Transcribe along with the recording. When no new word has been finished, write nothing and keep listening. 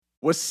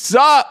What's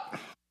up?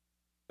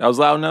 That was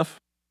loud enough?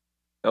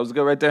 That was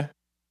good right there?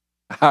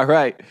 All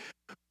right.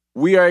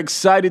 We are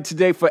excited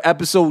today for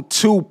episode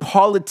 2,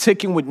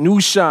 Politicking with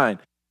Newshine.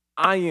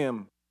 I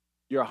am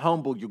your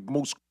humble, your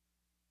most,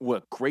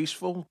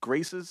 graceful?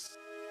 Graces?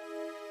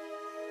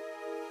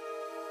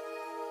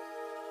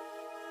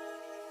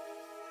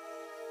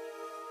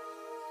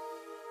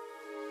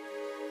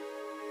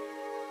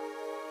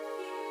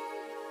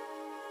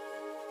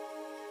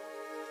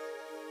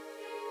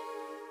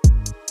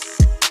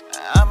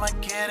 I'ma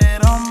get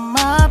it on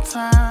my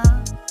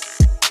time.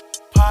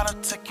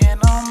 Politicking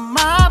on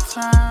my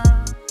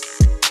time.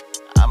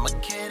 I'ma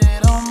get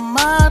it on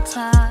my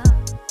time.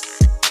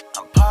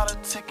 I'm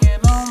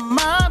politicking on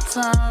my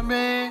time,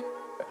 yeah.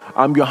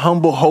 I'm your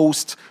humble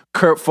host,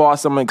 Kurt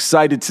Foss. I'm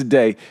excited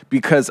today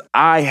because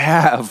I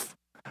have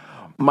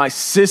my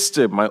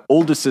sister, my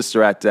older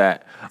sister at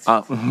that.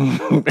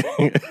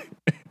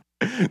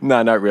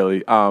 No, not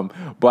really.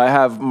 But I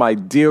have my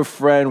dear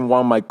friend,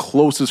 one of my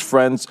closest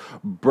friends,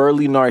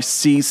 Burley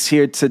Narcisse,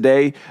 here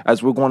today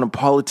as we're going to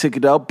politic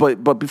it up.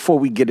 But before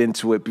we get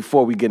into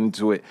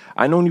it,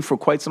 I've known you for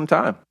quite some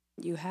time.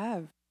 You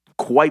have.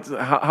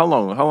 How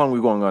long? How long are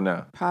we going on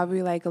now?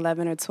 Probably like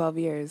 11 or 12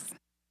 years.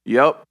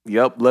 Yep,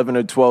 11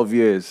 or 12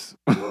 years.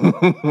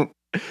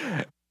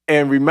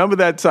 And remember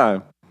that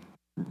time?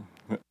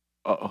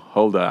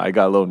 Hold on, I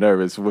got a little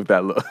nervous with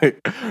that look.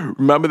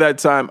 Remember that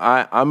time?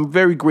 I'm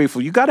very grateful.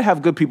 You got to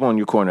have good people in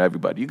your corner,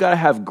 everybody. You got to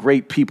have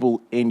great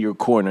people in your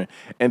corner.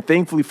 And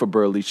thankfully for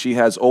Burley, she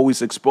has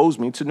always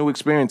exposed me to new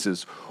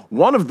experiences.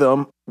 One of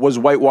them was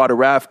whitewater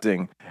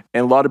rafting.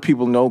 And a lot of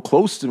people know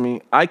close to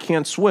me, I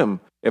can't swim.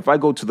 If I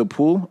go to the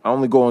pool, I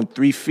only go on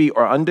 3 feet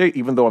or under,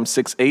 even though I'm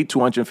 6'8",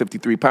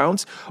 253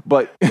 pounds.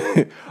 But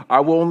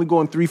I will only go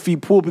on 3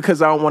 feet pool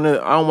because I don't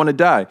want to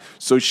die.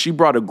 So she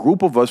brought a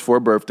group of us for her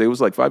birthday. It was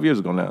like 5 years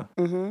ago now.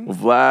 Mm-hmm. With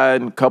Vlad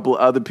and a couple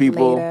other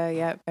people. Later,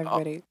 yep,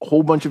 everybody. A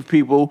whole bunch of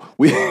people.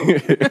 We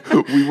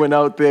went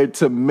out there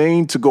to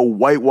Maine to go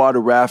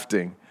whitewater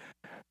rafting.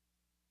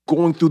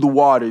 Going through the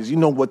waters. You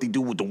know what they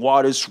do with the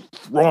waters,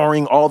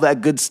 roaring, all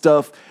that good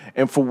stuff.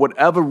 And for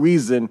whatever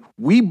reason,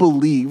 we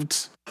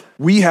believed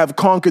we have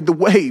conquered the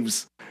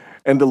waves.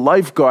 And the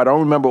lifeguard, I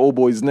don't remember old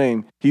boy's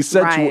name, he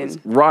said to us,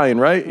 Ryan,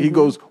 right? Mm-hmm. He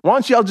goes, why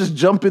don't y'all just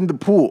jump in the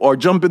pool or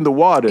jump in the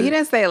water? He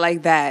didn't say it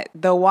like that.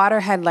 The water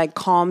had like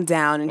calmed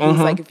down. And he's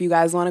like, if you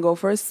guys want to go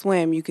for a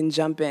swim, you can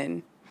jump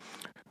in.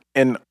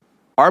 And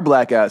our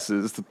black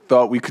asses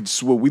thought we could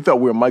swim. We thought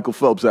we were Michael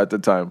Phelps at the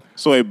time.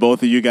 So wait,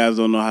 both of you guys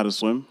don't know how to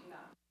swim?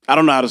 I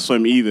don't know how to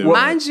swim either.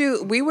 Mind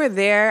you, we were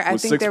there. I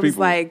think there was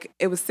people.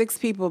 it was 6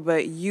 people,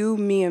 but you,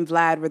 me, and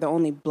Vlad were the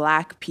only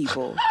black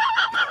people.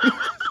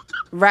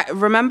 Right?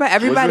 Remember,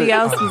 everybody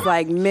else was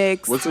like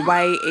mixed,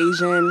 white,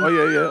 Asian. Oh,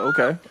 yeah,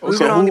 okay. We were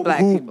the only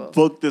black who people.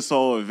 booked this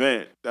whole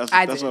event?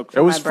 I did.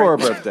 It was for her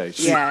birthday.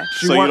 Yeah.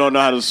 So you don't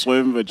know how to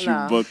swim, but you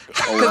booked.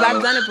 Because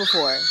I've done it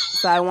before,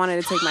 so I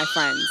wanted to take my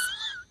friends.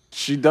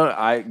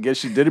 I guess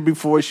she did it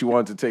before. She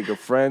wanted to take her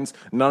friends.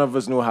 None of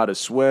us knew how to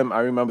swim.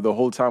 I remember the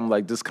whole time,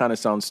 like, this kind of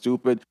sounds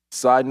stupid.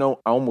 Side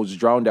note, I almost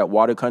drowned at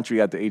water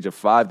country at the age of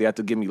 5. They had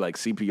to give me, like,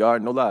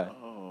 CPR. No lie.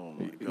 Oh,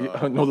 my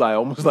God. No lie. I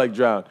almost, like,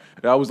 drowned.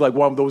 And I was, like,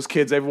 one of those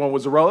kids. Everyone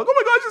was around, like, oh,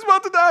 my God, she's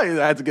about to die.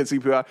 And I had to get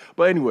CPR.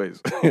 But anyways,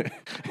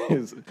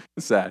 it's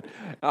sad.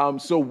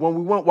 So when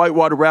we went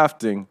whitewater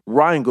rafting,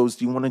 Ryan goes,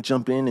 do you want to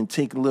jump in and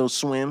take a little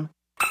swim?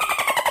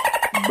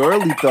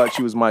 Burley thought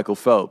she was Michael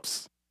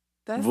Phelps.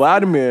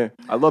 Vladimir,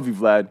 I love you,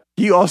 Vlad.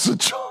 He also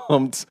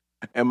jumped,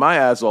 and my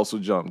ass also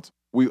jumped.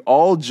 We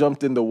all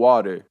jumped in the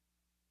water.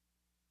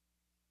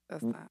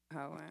 That's not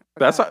how it went.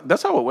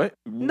 That's how it went.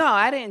 No,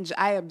 I didn't.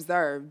 I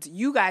observed.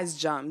 You guys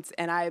jumped,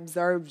 and I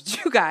observed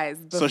you guys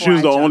before So she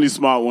was I the jumped. only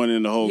smart one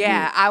in the whole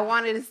Yeah, group. I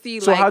wanted to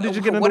see, So how did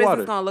you get in the what water? is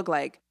this going to look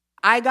like?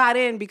 I got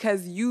in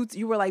because you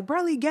were like,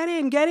 Burley, get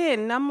in.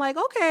 And I'm like,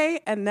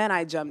 okay. And then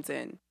I jumped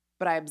in.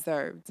 But I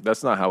observed.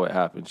 That's not how it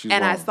happened. She's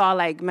and wrong. I saw,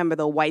 like, remember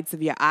the whites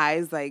of your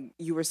eyes? Like,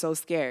 you were so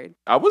scared.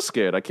 I was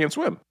scared. I can't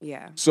swim.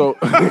 Yeah. So,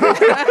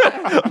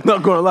 I'm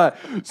not going to lie.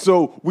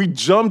 So, we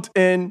jumped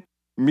in.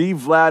 Me,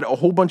 Vlad, a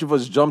whole bunch of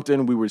us jumped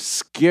in. We were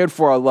scared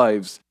for our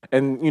lives.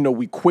 And, you know,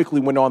 we quickly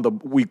went on the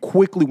boat. We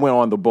quickly got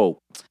on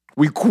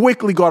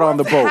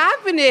the boat. What's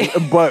happening?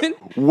 But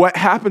what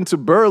happened to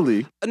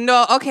Burley?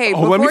 No, okay.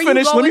 Oh, let me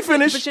finish.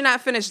 But you're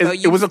not finished, though.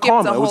 It was a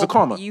comma. It was a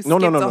comma. You No,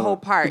 skipped no. the whole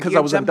part. Because you're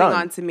I wasn't jumping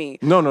done. onto me.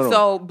 No.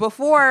 So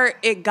before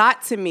it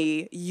got to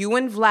me, you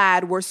and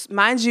Vlad were,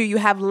 mind you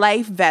have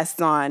life vests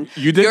on.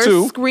 You did You're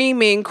too.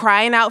 Screaming,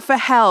 crying out for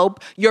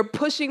help. You're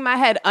pushing my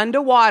head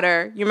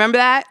underwater. You remember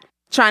that?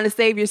 Trying to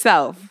save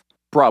yourself.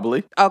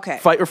 Probably. Okay.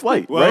 Fight or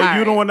flight, Well, right?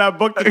 you the one that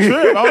booked the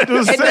trip. I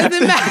was just It saying.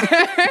 doesn't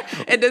matter.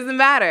 It doesn't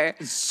matter.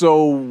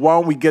 So why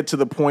don't we get to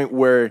the point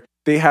where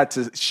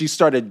she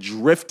started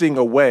drifting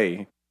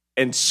away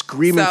and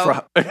screaming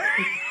for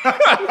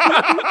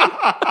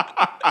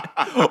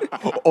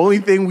Only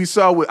thing we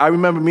saw, I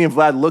remember me and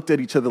Vlad looked at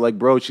each other like,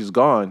 bro, she's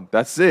gone.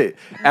 That's it.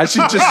 And she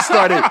just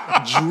started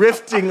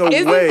drifting away.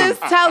 Isn't this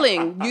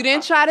telling? You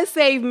didn't try to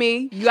save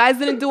me. You guys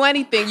didn't do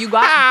anything. You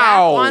got back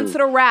onto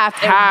the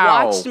raft and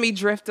watched me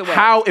drift away.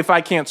 How if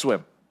I can't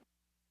swim?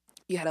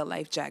 You had a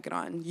life jacket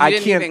on. You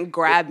didn't even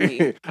grab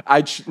me.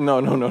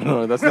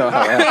 No. That's not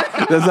how it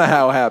happened. That's not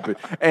how it happened.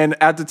 And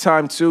at the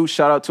time, too,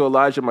 shout out to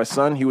Elijah, my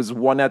son. He was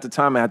one at the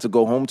time. I had to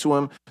go home to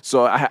him.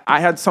 So I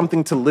had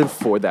something to live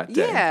for that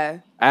day.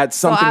 Yeah. I had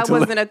something so I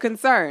wasn't a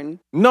concern.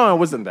 No, it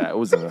wasn't that. It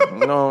wasn't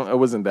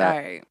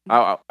that.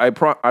 All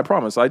right. I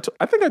promise.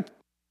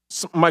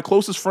 My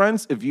closest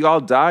friends, if y'all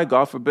die,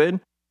 God forbid,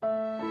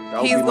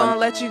 he's going to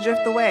let you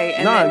drift away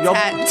and then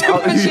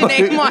put your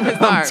name on his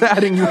arm. I'm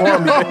tatting you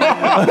on me.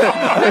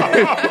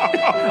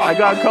 I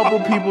got a couple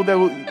people that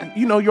will,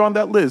 you're on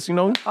that list,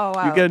 Oh,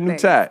 wow. You get a new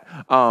tat.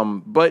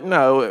 But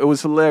no, it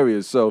was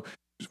hilarious. So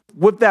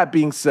with that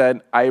being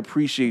said, I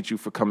appreciate you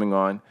for coming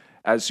on,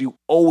 as you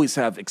always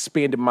have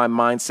expanded my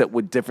mindset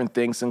with different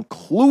things,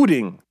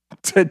 including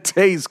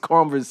today's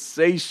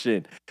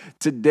conversation.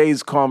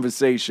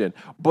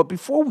 But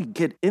before we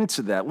get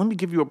into that, let me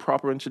give you a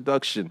proper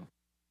introduction.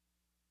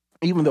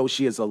 Even though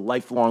she is a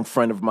lifelong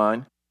friend of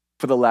mine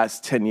for the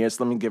last 10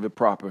 years, let me give it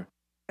proper.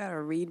 Gotta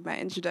read my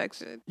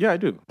introduction. Yeah, I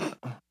do.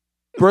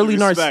 Burley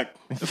Respect.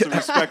 That's the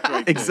respect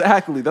right there.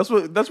 Exactly. That's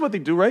what they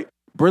do, right?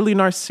 Burley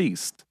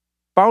Narcisse,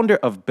 founder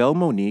of Belle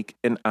Monique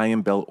and I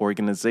Am Belle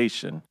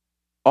organization.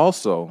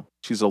 Also,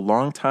 she's a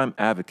longtime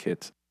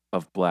advocate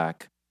of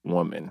Black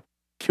women.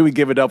 Can we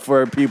give it up for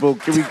her, people?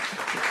 Can we? There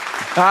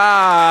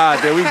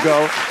we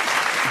go.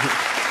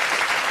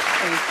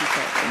 Thank you,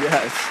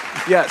 Kevin.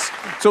 Yes.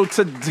 So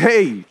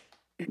today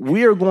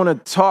we are going to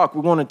talk.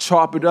 We're going to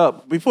chop it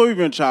up. Before we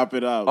even chop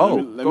it up,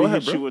 let me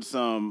ahead, hit you with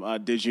some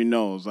Did You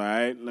Knows, all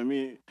right?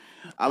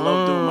 I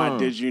love doing my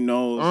Did You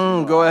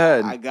Knows. Go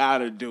ahead. I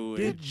gotta do it.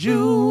 Did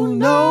you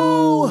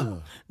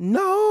know?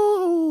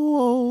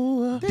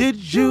 No.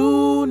 Did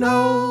you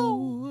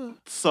know?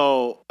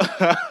 So,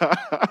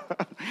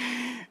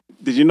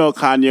 did you know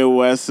Kanye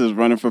West is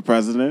running for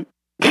president?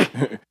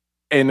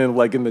 And then,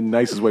 in the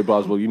nicest way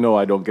possible,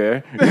 I don't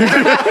care. He's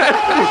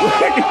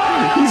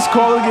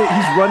calling it,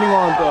 he's running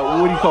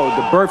on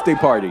the birthday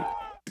party.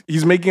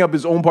 He's making up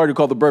his own party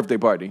called the birthday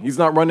party. He's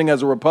not running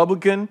as a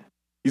Republican.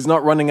 He's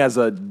not running as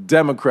a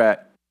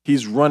Democrat.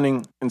 He's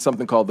running in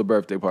something called the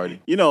birthday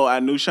party.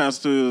 At New Shine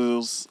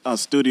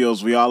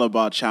Studios, we all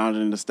about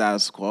challenging the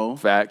status quo.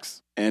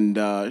 Facts. And,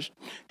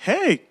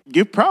 hey,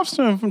 give props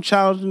to him from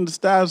challenging the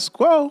status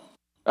quo.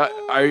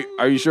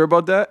 Are you sure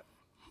about that?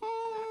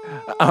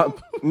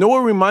 Know what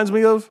it reminds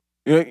me of?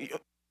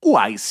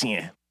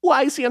 Haitian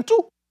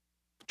too.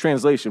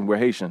 Translation, we're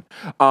Haitian.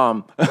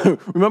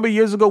 Remember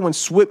years ago when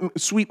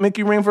Sweet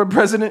Mickey ran for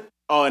president?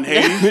 Oh, in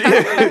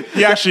Haiti?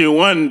 He actually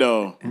won,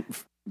 though.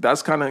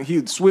 That's kind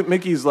of, Sweet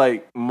Mickey's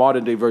like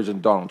modern day version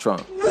of Donald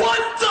Trump.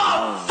 What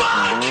the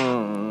fuck?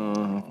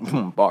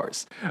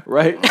 Bars,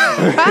 right?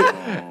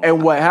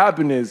 And what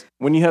happened is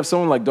when you have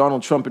someone like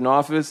Donald Trump in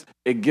office,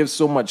 it gives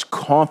so much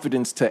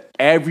confidence to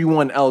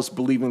everyone else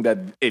believing that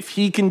if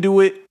he can do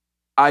it,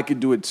 I could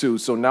do it too.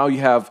 So now you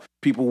have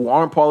people who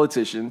aren't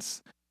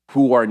politicians,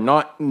 who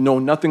know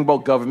nothing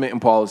about government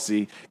and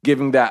policy,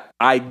 giving that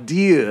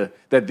idea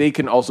that they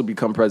can also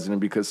become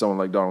president because someone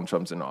like Donald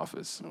Trump's in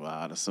office.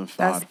 Wow, that's some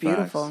That's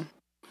beautiful. Facts.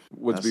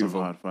 What's That's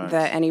beautiful?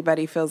 That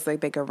anybody feels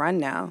like they could run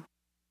now.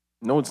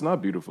 No, it's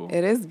not beautiful.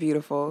 It is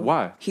beautiful.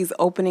 Why? He's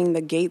opening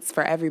the gates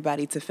for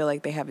everybody to feel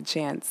like they have a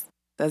chance.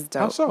 That's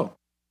dope. How so?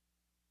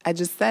 I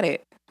just said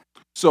it.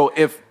 So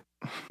if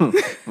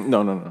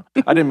no,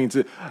 I didn't mean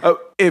to.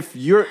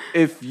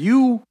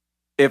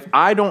 If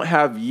I don't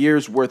have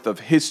years worth of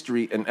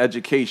history and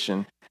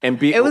education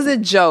it was a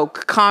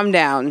joke. Calm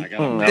down.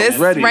 This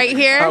right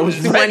here,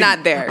 we're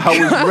not there. I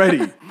was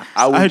ready.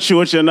 I hit you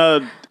with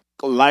another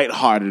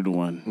lighthearted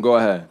one. Go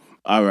ahead.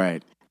 All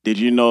right. Did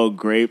you know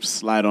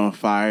grapes light on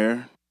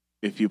fire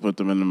if you put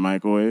them in the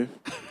microwave?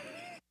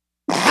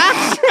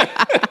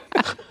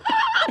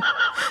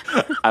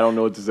 I don't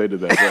know what to say to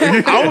that.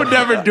 I would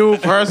never do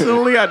it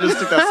personally. I just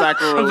took that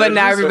sacrilegious. But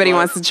now everybody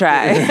wants to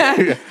try.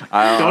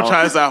 Don't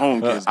try this at home,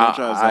 kids. Don't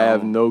try this at home. I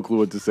have no clue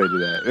what to say to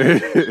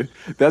that.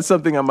 That's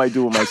something I might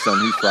do with my son.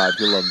 He's 5.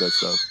 He'll love that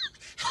stuff.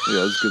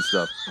 Yeah, it's good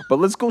stuff. But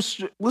let's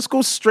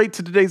go straight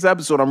to today's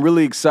episode. I'm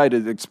really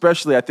excited,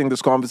 especially I think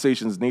this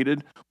conversation is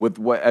needed with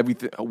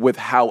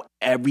how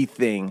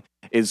everything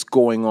is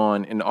going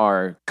on in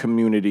our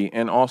community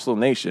and also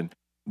nation.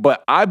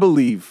 But I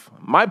believe,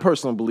 my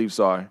personal beliefs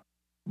are,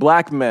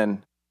 Black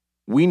men,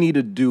 we need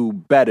to do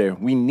better.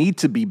 We need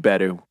to be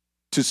better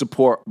to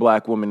support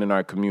Black women in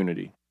our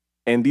community.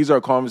 And these are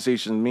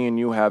conversations me and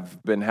you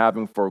have been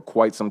having for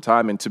quite some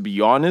time. And to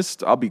be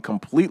honest, I'll be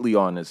completely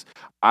honest,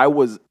 I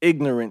was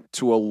ignorant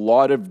to a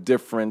lot of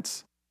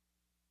different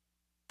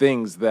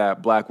things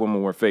that Black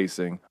women were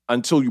facing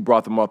until you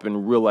brought them up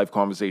in real life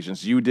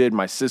conversations. You did,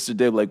 my sister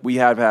did. Like, we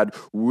have had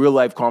real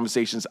life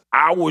conversations,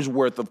 hours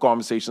worth of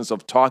conversations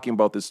of talking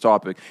about this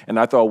topic. And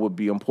I thought it would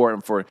be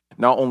important for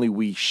not only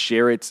we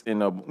share it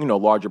in a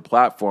larger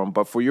platform,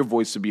 but for your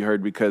voice to be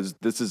heard, because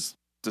this is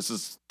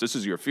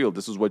your field.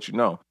 This is what you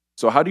know.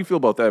 So how do you feel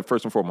about that,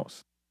 first and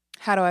foremost?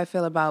 How do I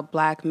feel about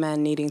Black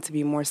men needing to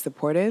be more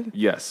supportive?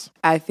 Yes.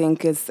 I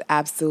think it's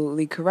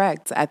absolutely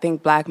correct. I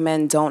think Black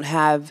men don't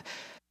have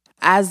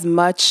as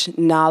much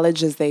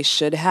knowledge as they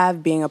should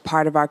have being a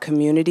part of our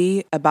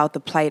community about the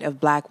plight of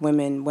Black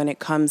women when it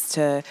comes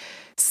to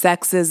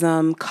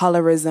sexism,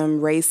 colorism,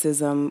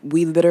 racism.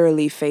 We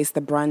literally face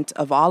the brunt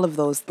of all of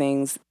those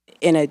things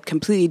in a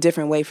completely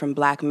different way from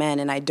Black men,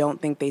 and I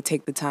don't think they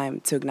take the time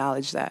to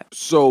acknowledge that.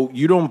 So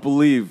you don't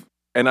believe,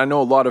 and I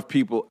know a lot of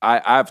people,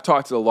 I've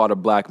talked to a lot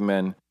of Black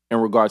men in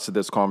regards to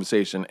this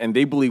conversation, and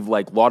they believe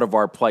like a lot of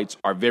our plights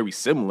are very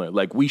similar.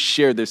 Like, we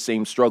share the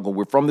same struggle.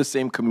 We're from the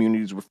same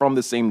communities. We're from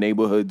the same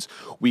neighborhoods.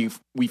 We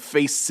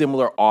face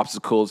similar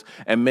obstacles,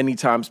 and many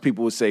times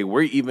people will say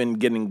we're even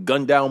getting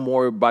gunned down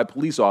more by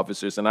police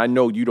officers, and I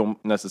know you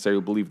don't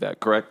necessarily believe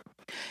that, correct?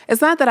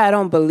 It's not that I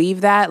don't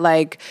believe that.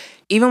 Like,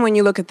 even when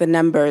you look at the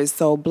numbers,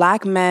 so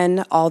Black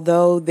men,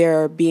 although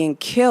they're being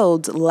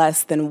killed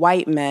less than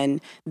white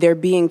men, they're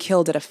being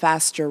killed at a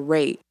faster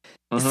rate.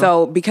 Mm-hmm.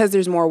 So because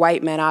there's more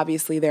white men,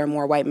 obviously there are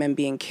more white men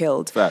being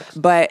killed. Facts.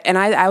 And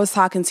I was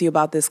talking to you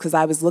about this because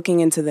I was looking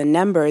into the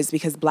numbers,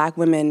 because Black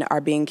women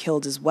are being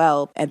killed as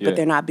well, but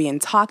they're not being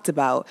talked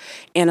about.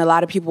 And a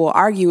lot of people will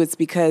argue it's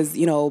because,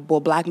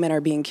 Black men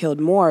are being killed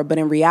more. But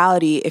in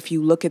reality, if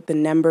you look at the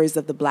numbers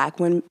of the Black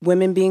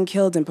women being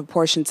killed in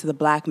proportion to the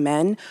Black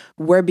men,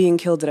 we're being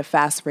killed at a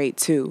fast rate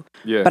too.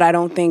 Yeah. But I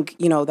don't think,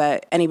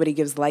 that anybody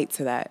gives light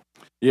to that.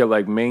 Yeah,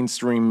 like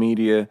mainstream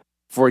media.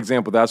 For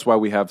example, that's why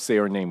we have Say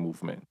Her Name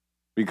movement,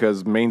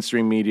 because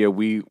mainstream media,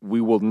 we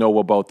will know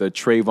about the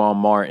Trayvon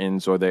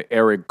Martins or the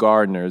Eric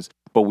Gardners,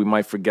 but we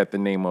might forget the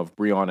name of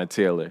Breonna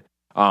Taylor.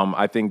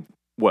 I think,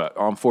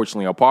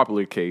 unfortunately, a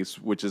popular case,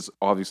 which is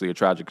obviously a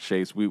tragic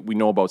case, we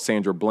know about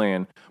Sandra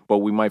Bland, but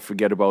we might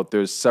forget about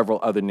there's several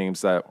other names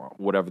that,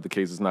 whatever the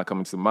case, is not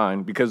coming to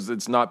mind, because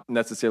it's not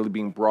necessarily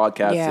being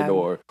broadcasted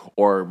or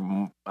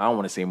I don't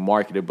want to say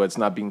marketed, but it's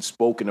not being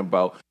spoken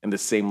about in the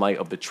same light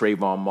of the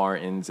Trayvon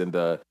Martins and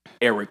the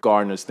Eric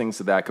Gardners, things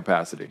to that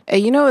capacity.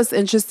 And it's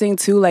interesting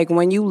too, like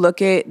when you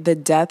look at the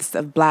deaths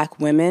of Black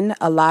women,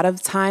 a lot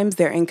of times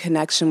they're in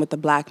connection with the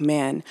Black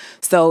man.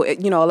 So, a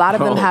lot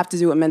of them have to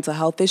do with mental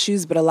health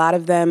issues, but a lot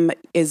of them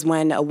is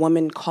when a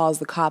woman calls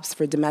the cops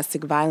for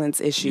domestic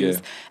violence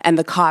issues and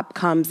the cop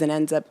comes and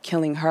ends up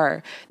killing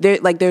her.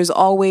 There's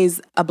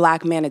always a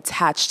Black man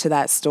attached to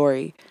that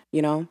story,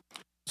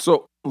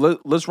 So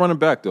let's run it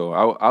back, though.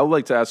 I would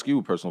like to ask you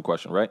a personal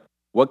question, right?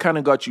 What kind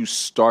of got you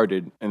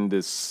started in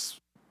this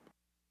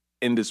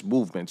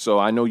movement? So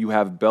I know you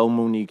have Belle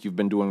Monique. You've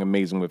been doing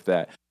amazing with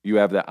that. You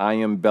have the I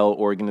Am Belle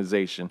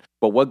organization.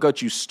 But what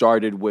got you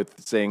started with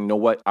saying, know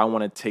what, I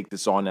want to take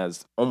this on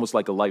as almost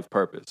like a life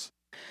purpose?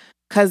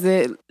 Because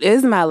it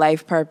is my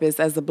life purpose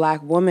as a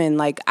Black woman.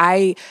 Like,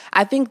 I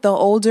think the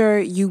older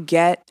you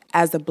get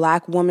as a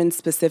Black woman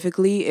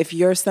specifically, if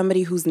you're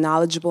somebody who's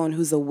knowledgeable and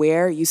who's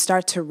aware, you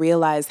start to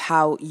realize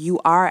how you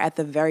are at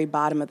the very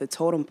bottom of the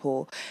totem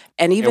pole.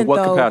 And even in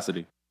what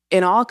capacity?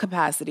 In all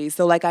capacities.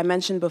 So like I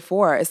mentioned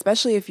before,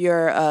 especially if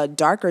you're a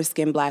darker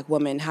skinned Black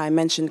woman, how I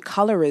mentioned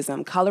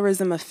colorism.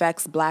 Colorism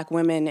affects Black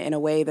women in a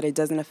way that it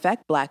doesn't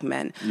affect Black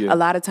men. Yeah. A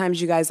lot of times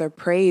you guys are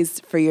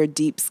praised for your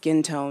deep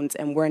skin tones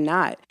and we're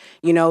not.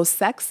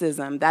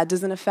 Sexism, that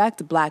doesn't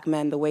affect Black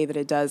men the way that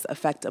it does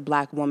affect a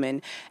Black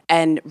woman.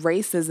 And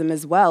racism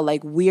as well.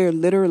 Like, we're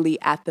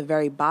literally at the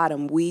very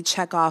bottom. We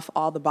check off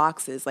all the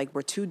boxes. Like,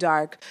 we're too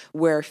dark,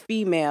 we're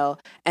female,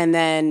 and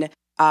then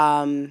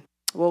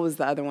what was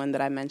the other one that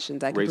I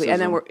mentioned? Racism.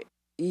 And then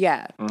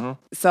Mm-hmm.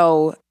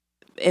 So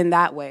in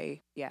that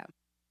way, yeah.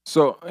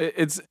 So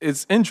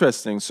it's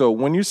interesting. So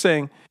when you're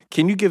saying,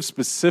 can you give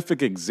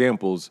specific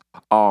examples?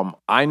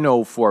 I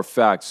know for a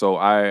fact. So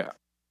I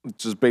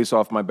just based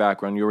off my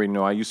background, you already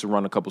know I used to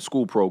run a couple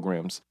school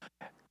programs,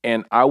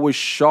 and I was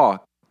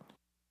shocked.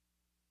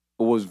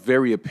 It was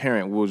very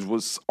apparent. It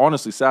was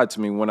honestly sad to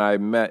me when I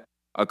met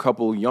a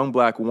couple young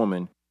Black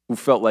women who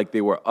felt like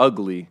they were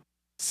ugly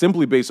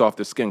simply based off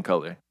their skin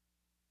color.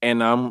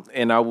 And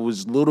I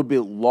was a little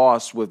bit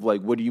lost with,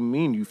 like, what do you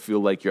mean you feel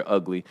like you're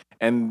ugly?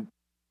 And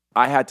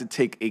I had to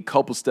take a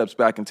couple steps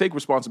back and take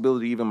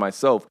responsibility even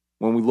myself.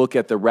 When we look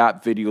at the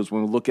rap videos,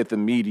 when we look at the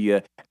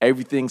media,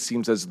 everything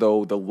seems as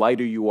though the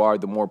lighter you are,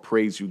 the more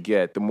praise you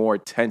get, the more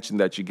attention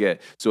that you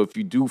get. So if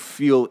you do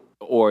feel,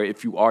 or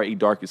if you are a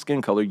darker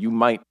skin color, you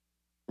might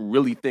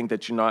really think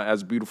that you're not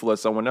as beautiful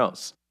as someone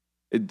else.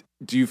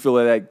 Do you feel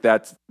like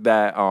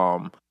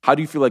how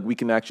do you feel like we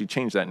can actually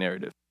change that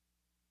narrative?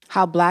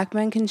 How Black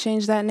men can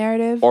change that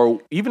narrative? Or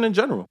even in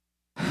general?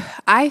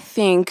 I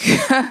think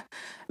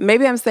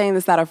maybe I'm saying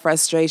this out of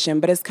frustration,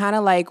 but it's kind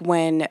of like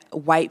when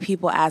white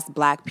people ask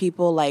black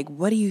people, like,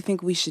 what do you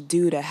think we should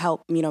do to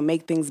help,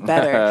 make things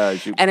better?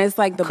 And it's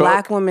like the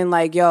black woman,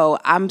 like, yo,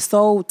 I'm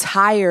so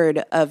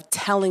tired of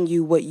telling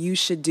you what you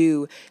should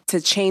do to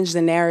change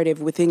the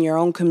narrative within your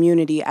own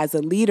community as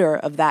a leader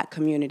of that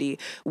community.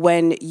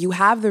 When you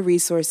have the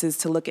resources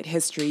to look at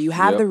history, you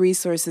have the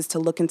resources to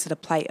look into the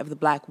plight of the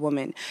black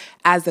woman.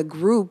 As a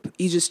group,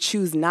 you just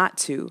choose not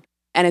to.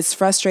 And it's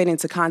frustrating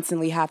to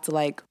constantly have to,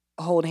 like,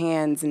 hold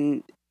hands.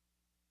 And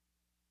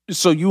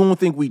so you don't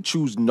think we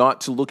choose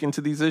not to look into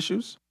these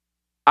issues?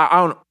 I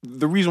don't.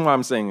 The reason why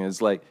I'm saying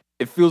is, like,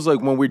 it feels like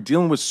when we're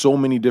dealing with so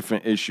many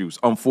different issues,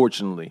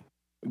 unfortunately,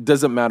 it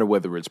doesn't matter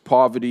whether it's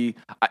poverty.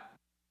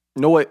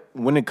 You know what?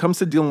 When it comes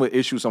to dealing with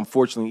issues,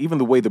 unfortunately, even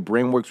the way the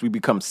brain works, we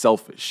become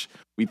selfish.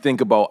 We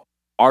think about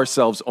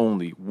ourselves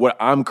only, what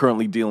I'm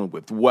currently dealing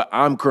with, what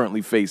I'm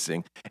currently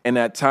facing. And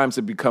at times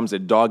it becomes a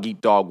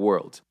dog-eat-dog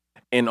world.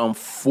 And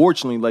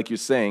unfortunately, like you're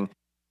saying,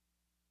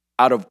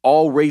 out of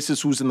all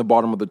races, who's in the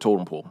bottom of the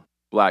totem pole?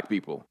 Black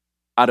people.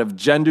 Out of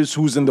genders,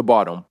 who's in the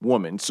bottom?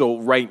 Woman. So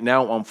right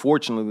now,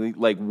 unfortunately,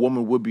 like,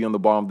 woman would be on the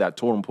bottom of that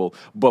totem pole.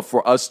 But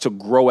for us to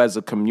grow as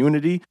a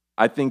community,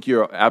 I think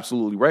you're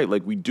absolutely right.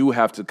 Like, we do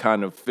have to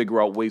kind of figure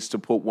out ways to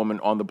put women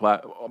on the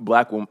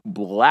black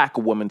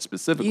woman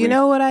specifically. You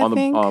know what I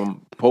think?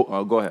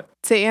 Go ahead.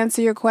 To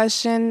answer your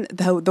question,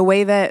 the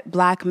way that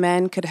black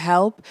men could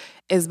help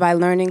is by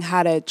learning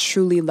how to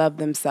truly love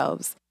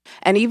themselves.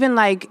 And even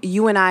like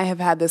you and I have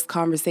had this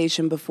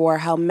conversation before,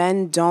 how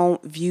men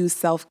don't view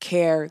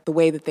self-care the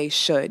way that they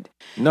should.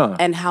 No.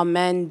 And how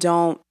men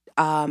don't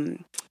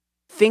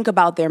think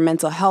about their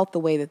mental health the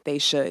way that they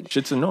should.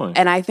 Shit's annoying.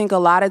 And I think a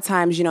lot of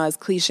times, as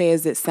cliche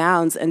as it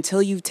sounds,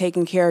 until you've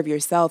taken care of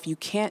yourself, you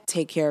can't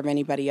take care of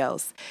anybody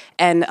else.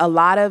 And a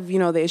lot of,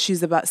 the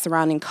issues about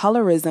surrounding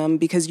colorism,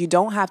 because you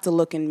don't have to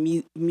look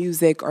in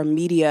music or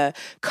media,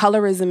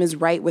 colorism is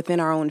right within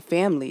our own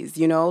families,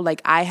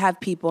 Like, I have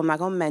people, I'm not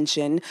going to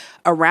mention,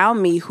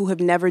 around me who have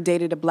never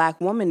dated a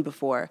black woman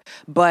before,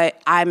 but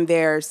I'm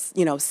their,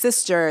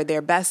 sister,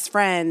 their best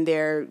friend,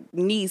 their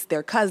niece,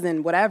 their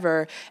cousin,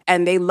 whatever,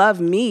 and they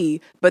love me,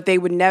 but they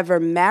would never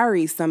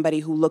marry somebody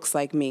who looks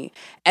like me.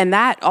 And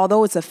that,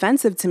 although it's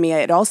offensive to me,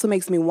 it also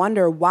makes me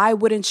wonder, why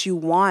wouldn't you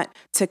want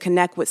to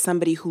connect with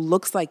somebody who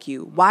looks like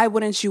you? Why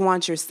wouldn't you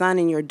want your son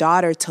and your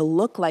daughter to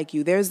look like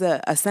you? There's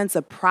a sense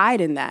of pride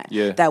in that,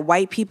 that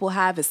white people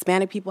have,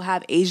 Hispanic people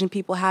have, Asian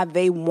people have.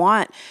 They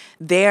want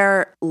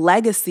their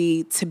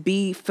legacy to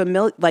be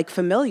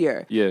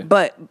familiar. Yeah.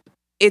 But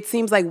it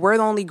seems like we're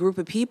the only group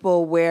of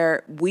people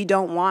where we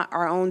don't want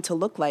our own to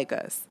look like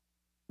us.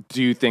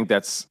 Do you think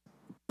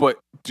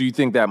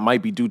that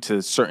might be due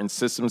to certain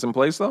systems in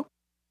place, though?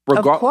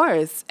 Of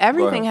course.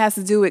 Everything has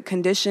to do with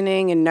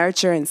conditioning and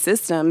nurture and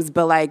systems,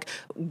 but like,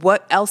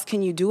 what else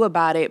can you do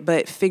about it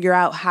but figure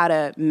out how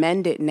to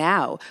mend it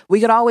now?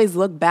 We could always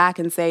look back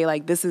and say,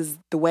 like, this is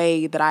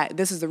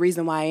the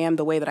reason why I am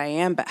the way that I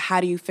am, but how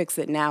do you fix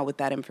it now with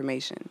that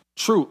information?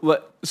 True.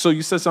 So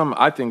you said something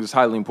I think is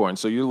highly important.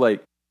 So you're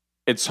like,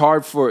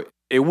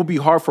 it will be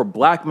hard for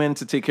black men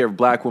to take care of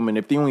black women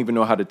if they don't even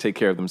know how to take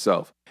care of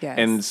themselves. Yes.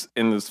 And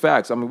in this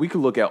facts, I mean, we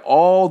could look at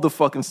all the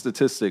fucking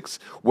statistics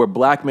where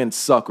black men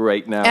suck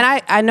right now.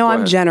 And I know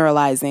I'm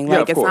generalizing. Yeah,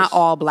 like, it's not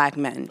all black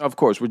men. Of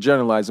course, we're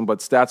generalizing, but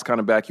stats kind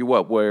of back you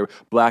up, where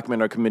black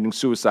men are committing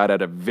suicide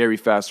at a very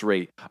fast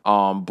rate.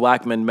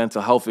 Black men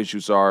mental health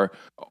issues are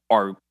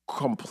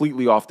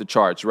completely off the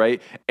charts,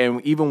 right?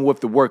 And even with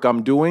the work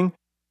I'm doing,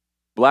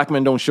 black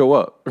men don't show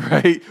up,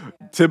 right?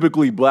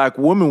 Typically, black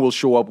women will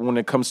show up when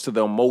it comes to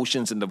the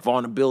emotions and the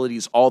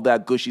vulnerabilities, all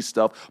that gushy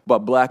stuff. But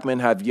black men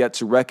have yet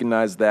to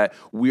recognize that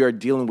we are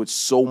dealing with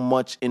so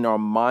much in our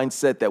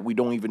mindset that we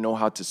don't even know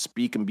how to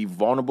speak and be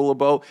vulnerable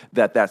about,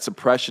 that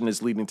suppression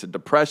is leading to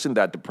depression,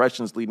 that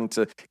depression is leading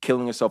to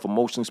killing yourself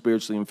emotionally,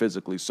 spiritually, and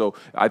physically. So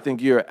I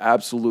think you're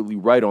absolutely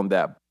right on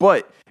that.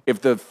 But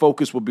if the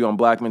focus would be on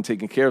black men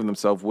taking care of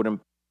themselves,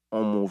 wouldn't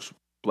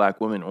black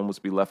women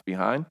almost be left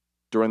behind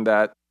during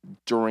that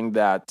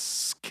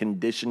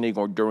conditioning,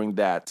 or during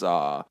that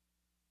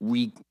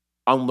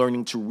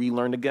unlearning to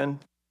relearn again?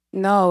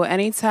 No,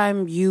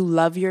 anytime you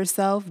love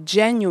yourself,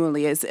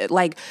 genuinely, it's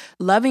like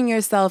loving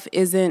yourself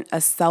isn't a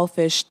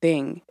selfish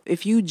thing.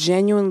 If you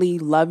genuinely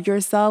love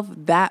yourself,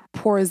 that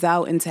pours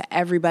out into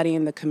everybody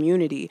in the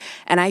community.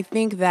 And I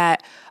think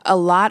that a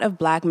lot of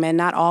black men,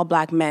 not all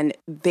black men,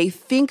 they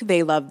think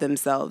they love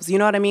themselves. You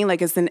know what I mean?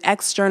 Like, it's an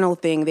external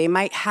thing. They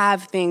might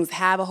have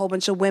a whole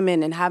bunch of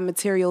women and have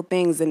material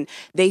things, and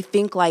they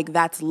think like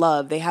that's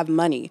love. They have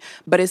money.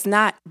 But it's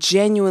not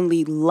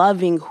genuinely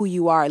loving who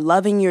you are,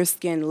 loving your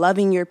skin,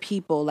 loving your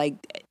people.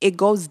 Like, it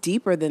goes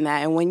deeper than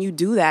that. And when you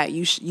do that,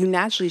 you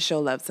naturally show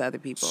love to other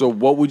people. So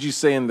what would you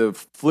say in the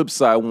flip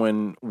side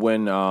when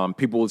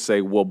people would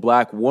say, well,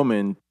 black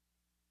women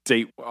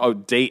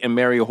date and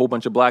marry a whole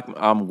bunch of black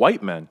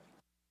white men?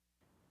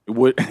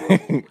 What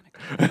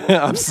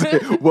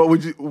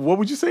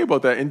would you say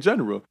about that in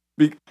general?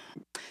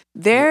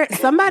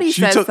 Somebody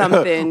said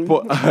something. You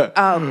took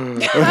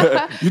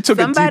a deep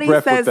Somebody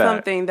breath said with that.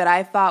 something that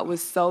I thought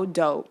was so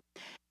dope.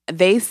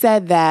 They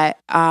said that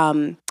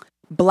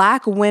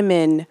Black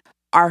women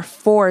are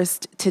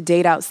forced to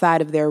date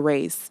outside of their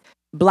race.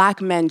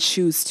 Black men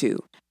choose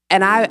to.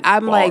 And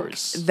I'm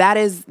Bars.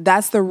 like,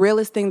 that's the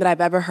realest thing that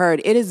I've ever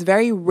heard. It is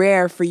very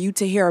rare for you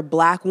to hear a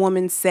Black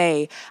woman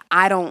say,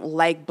 I don't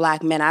like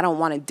Black men. I don't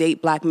want to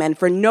date Black men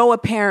for no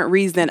apparent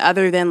reason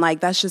other than like,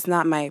 that's just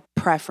not my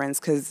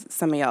preference, because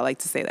some of y'all like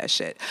to say that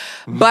shit.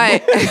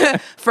 But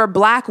for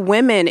Black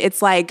women,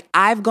 it's like,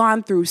 I've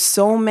gone through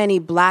so many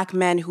Black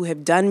men who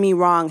have done me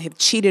wrong, have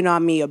cheated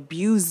on me,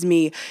 abused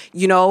me,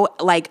 you know,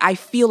 like I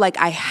feel like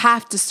I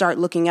have to start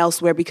looking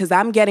elsewhere because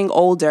I'm getting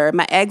older,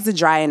 my eggs are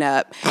drying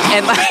up,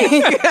 and like,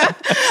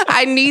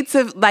 I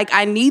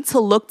need to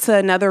look to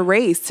another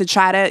race to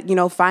try to, you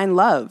know, find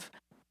love.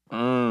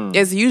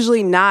 It's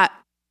usually not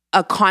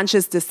a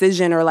conscious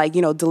decision or like,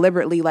 you know,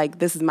 deliberately like,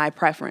 this is my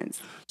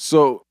preference.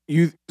 So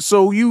you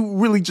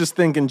really just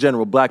think in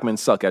general, Black men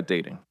suck at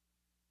dating?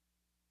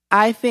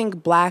 I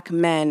think Black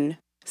men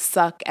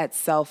suck at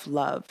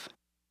self-love.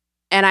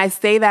 And I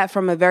say that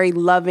from a very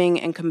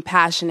loving and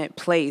compassionate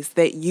place,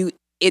 that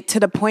to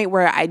the point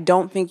where I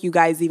don't think you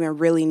guys even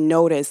really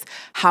notice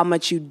how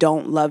much you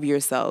don't love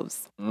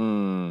yourselves.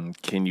 Can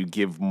you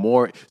give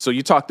more? So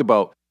you talked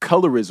about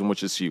colorism,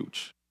 which is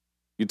huge.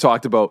 You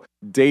talked about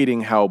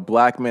dating, how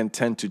Black men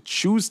tend to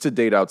choose to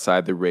date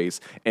outside the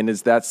race. And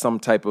is that some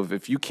type of,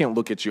 if you can't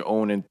look at your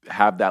own and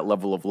have that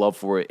level of love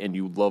for it, and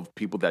you love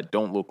people that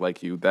don't look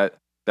like you,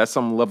 that's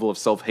some level of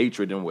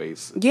self-hatred in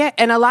ways. Yeah,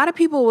 and a lot of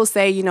people will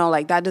say, you know,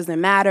 like, that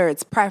doesn't matter.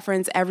 It's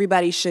preference.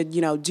 Everybody should,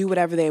 you know, do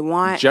whatever they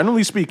want.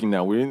 Generally speaking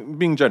now, we're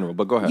being general,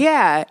 but go ahead.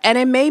 Yeah, and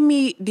it made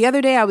me, the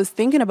other day I was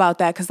thinking about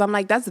that because I'm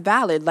like, that's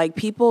valid. Like,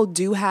 people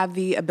do have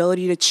the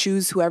ability to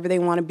choose whoever they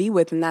want to be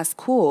with, and that's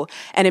cool.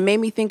 And it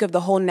made me think of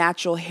the whole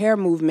natural hair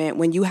movement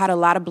when you had a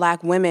lot of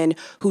Black women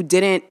who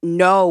didn't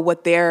know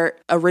what their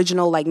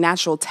original, like,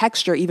 natural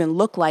texture even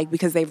looked like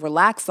because they've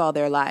relaxed all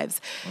their lives.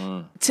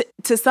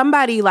 To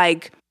somebody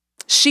like,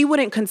 she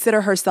wouldn't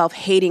consider herself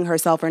hating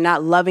herself or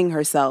not loving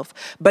herself.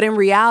 But in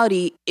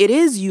reality, it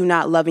is you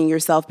not loving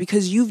yourself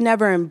because you've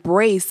never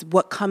embraced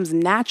what comes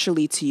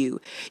naturally to you.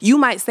 You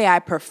might say, I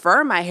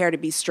prefer my hair to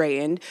be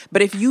straightened,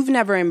 but if you've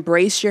never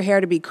embraced your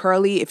hair to be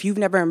curly, if you've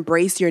never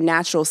embraced your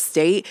natural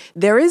state,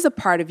 there is a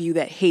part of you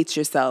that hates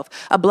yourself.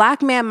 A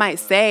Black man might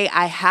say,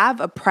 I have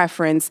a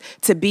preference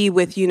to be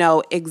with, you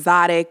know,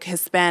 exotic,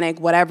 Hispanic,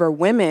 whatever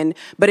women,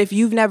 but if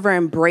you've never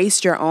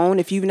embraced your own,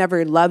 if you've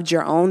never loved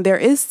your own, there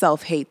is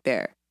self-hate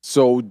there.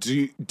 So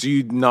do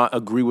you not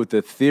agree with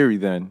the theory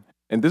then?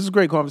 And this is a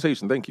great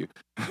conversation. Thank you.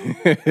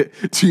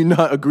 Do you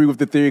not agree with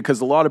the theory?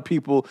 Because a lot of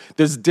people,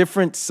 there's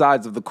different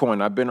sides of the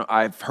coin.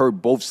 I've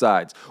heard both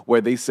sides where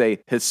they say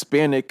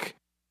Hispanic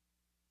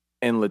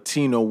and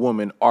Latino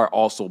women are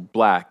also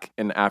Black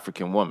and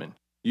African women.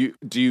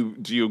 Do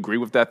you agree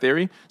with that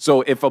theory?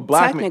 So if a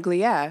Black technically,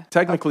 yeah.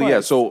 Technically,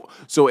 yeah. So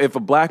if a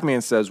Black man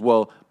says,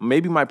 well,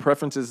 maybe my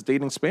preference is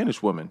dating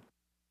Spanish women,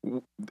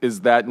 is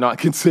that not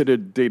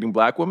considered dating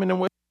Black women in a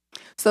way?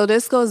 So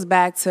this goes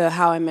back to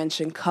how I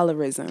mentioned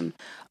colorism.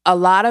 A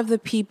lot of the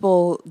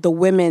people, the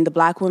women, the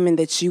Black women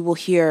that you will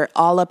hear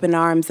all up in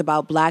arms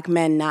about Black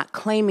men not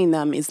claiming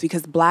them is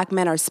because Black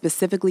men are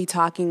specifically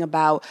talking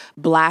about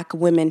Black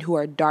women who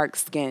are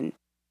dark-skinned.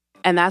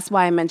 And that's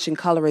why I mentioned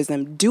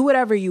colorism. Do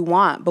whatever you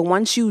want, but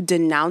once you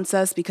denounce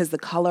us because the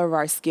color of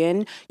our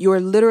skin, you are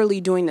literally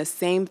doing the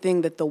same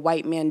thing that the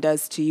white man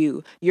does to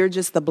you. You're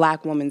just the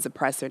Black woman's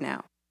oppressor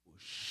now.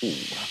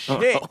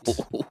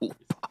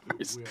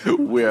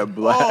 We're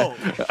Black.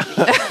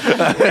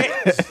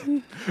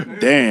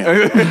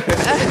 Damn.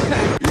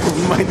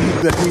 we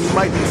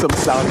might need some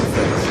sound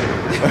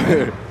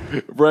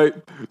effects. Right?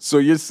 So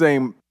you're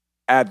saying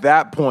at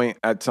that point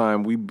at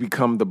time, we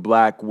become the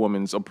Black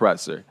woman's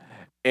oppressor.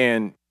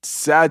 And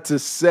sad to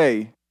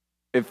say,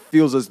 it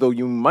feels as though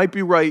you might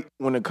be right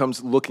when it comes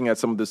to looking at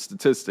some of the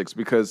statistics,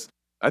 because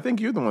I think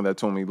you're the one that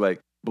told me, like,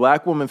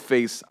 Black women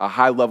face a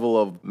high level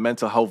of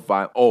mental health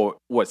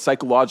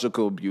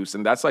psychological abuse,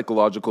 and that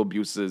psychological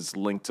abuse is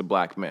linked to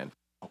Black men.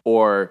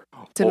 Or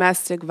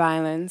domestic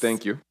violence.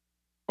 Thank you.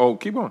 Oh,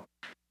 keep going.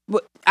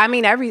 I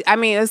mean,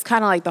 it's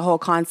kind of like the whole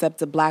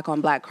concept of Black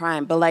on Black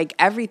crime, but like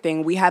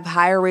everything, we have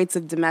higher rates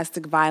of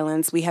domestic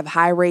violence. We have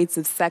high rates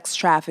of sex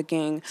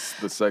trafficking.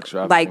 The sex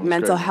trafficking. Like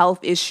mental health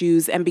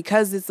issues. And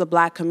because it's a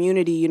Black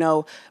community, you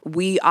know,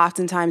 we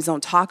oftentimes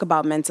don't talk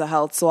about mental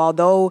health. So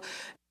although,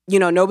 you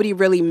know, nobody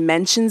really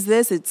mentions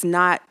this, it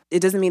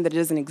doesn't mean that it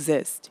doesn't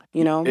exist,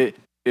 you know?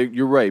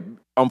 You're right.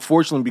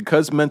 Unfortunately,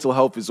 because mental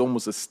health is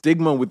almost a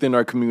stigma within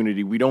our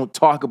community, we don't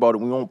talk about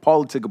it. We don't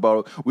politic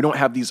about it. We don't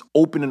have these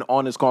open and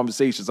honest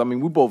conversations. I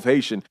mean, we're both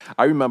Haitian.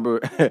 I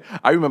remember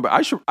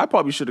I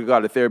probably should have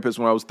got a therapist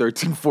when I was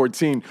 13,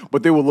 14,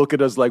 but they would look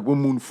at us like we're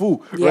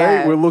moonfu, yeah.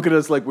 Right? We'll look at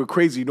us like we're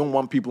crazy. You don't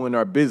want people in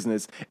our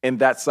business. And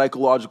that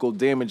psychological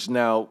damage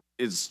now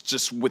is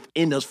just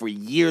within us for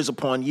years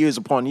upon years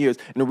upon years.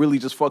 And it really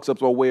just fucks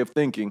up our way of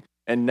thinking.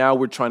 And now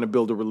we're trying to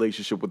build a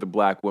relationship with a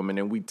black woman,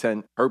 and we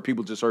hurt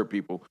people just hurt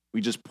people.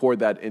 We just pour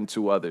that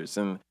into others.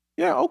 And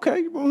yeah,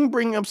 okay, we're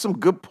bringing up some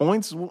good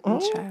points.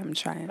 I'm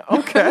trying.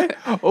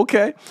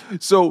 Okay.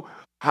 So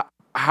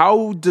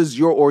how does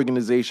your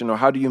organization, or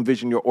how do you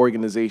envision your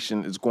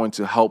organization is going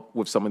to help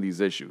with some of these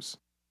issues?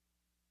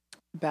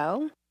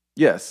 Belle?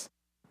 Yes.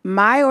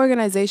 My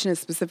organization is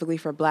specifically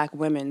for black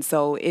women,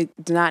 so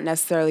it's not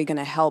necessarily going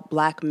to help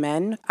black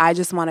men. I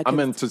just want to... I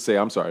meant to say,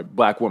 I'm sorry,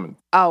 black women.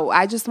 Oh,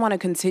 I just want to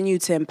continue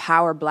to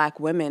empower black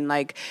women.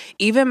 Like,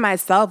 even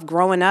myself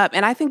growing up,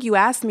 and I think you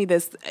asked me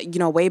this,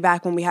 way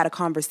back when we had a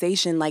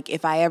conversation, like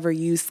if I ever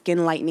used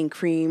skin lightening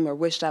cream or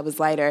wished I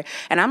was lighter.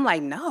 And I'm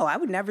like, no, I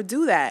would never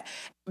do that.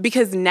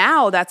 Because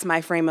now that's my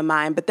frame of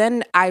mind. But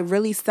then I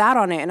really sat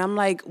on it and I'm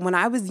like, when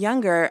I was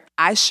younger,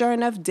 I sure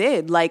enough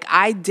did. Like,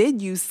 I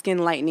did use skin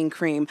lightening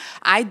cream.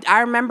 I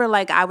remember,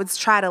 like, I would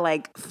try to,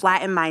 like,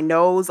 flatten my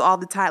nose all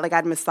the time. Like,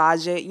 I'd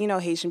massage it.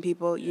 Haitian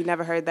people, you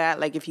never heard that?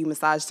 Like, if you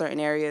massage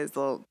certain areas,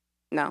 they'll...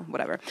 No,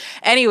 whatever.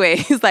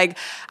 Anyways, like,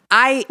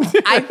 I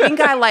think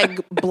I,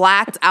 like,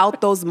 blacked out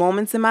those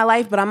moments in my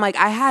life, but I'm like,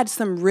 I had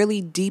some really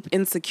deep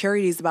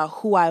insecurities about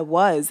who I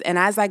was. And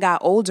as I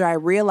got older, I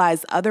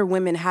realized other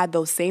women had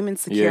those same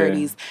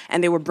insecurities,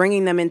 and they were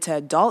bringing them into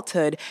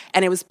adulthood.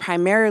 And it was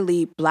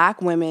primarily black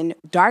women,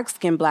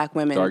 dark-skinned black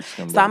women.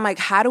 So I'm like,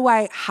 how do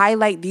I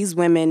highlight these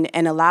women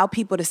and allow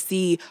people to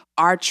see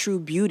our true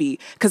beauty?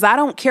 Because I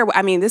don't care.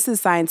 I mean, this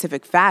is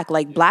scientific fact.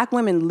 Like, black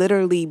women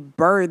literally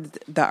birthed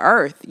the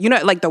earth,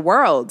 like the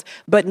world,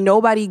 but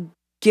nobody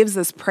gives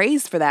us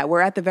praise for that.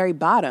 We're at the very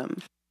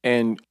bottom.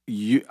 And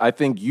I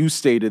think you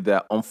stated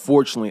that,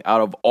 unfortunately,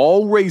 out of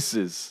all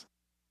races,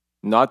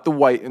 not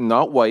white,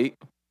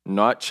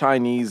 not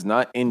Chinese,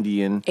 not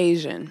Indian,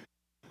 Asian.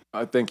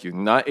 Thank you,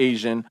 not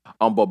Asian,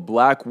 but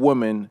black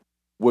women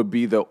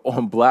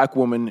black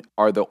women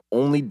are the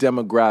only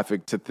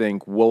demographic to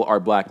think, will our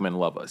black men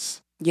love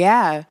us?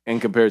 Yeah. In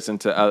comparison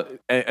to other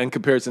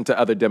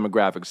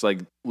demographics, like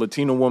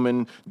Latino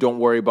women, don't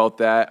worry about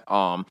that.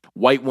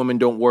 White women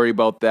don't worry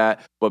about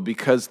that. But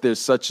because there's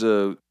such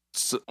a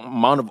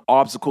amount of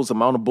obstacles,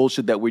 amount of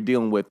bullshit that we're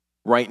dealing with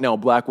right now,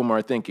 black women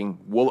are thinking,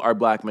 will our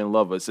black men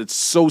love us? It's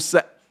so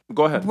sad.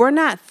 Go ahead. We're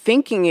not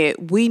thinking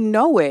it. We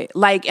know it.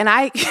 Like, and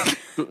I'm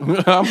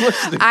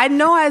listening. I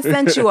know I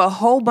sent you a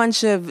whole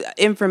bunch of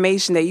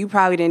information that you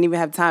probably didn't even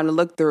have time to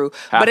look through.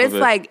 But it's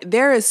like,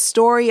 there is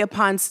story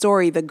upon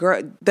story.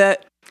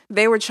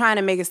 They were trying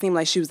to make it seem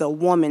like she was a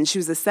woman. She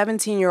was a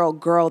 17-year-old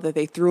girl that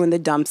they threw in the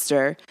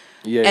dumpster.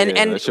 And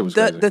that shit was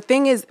crazy. The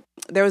thing is,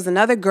 there was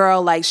another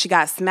girl, like, she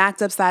got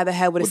smacked upside the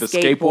head with a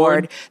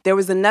skateboard. There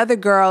was another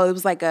girl, it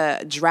was like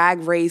a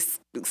drag race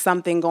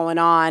something going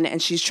on, and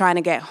she's trying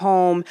to get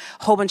home.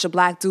 A whole bunch of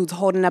black dudes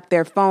holding up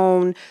their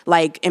phone,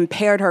 like,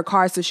 impaired her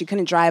car so she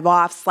couldn't drive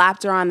off,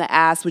 slapped her on the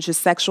ass, which is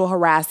sexual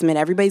harassment.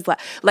 Everybody's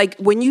like,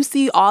 when you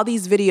see all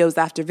these videos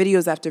after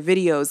videos after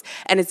videos,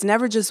 and it's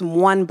never just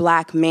one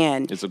black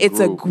man, it's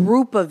a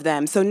group of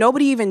them. So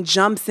nobody even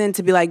jumps in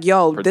to be like,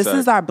 yo, this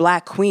is our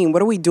black queen.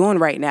 What are we doing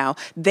right now?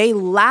 They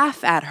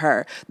laugh at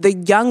her. The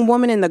young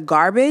woman in the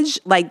garbage,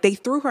 like, they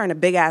threw her in a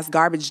big ass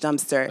garbage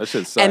dumpster. That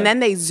shit's sad. And then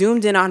they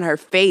zoomed in on her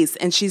face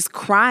and she's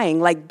crying.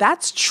 Like,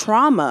 that's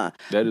trauma.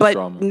 That is but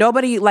trauma.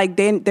 Nobody, like,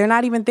 they're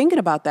not even thinking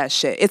about that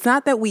shit. It's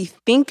not that we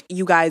think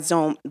you guys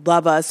don't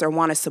love us or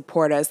want to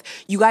support us.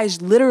 You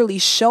guys literally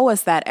show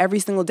us that every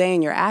single day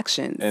in your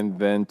actions. And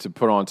then to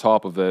put on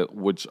top of it,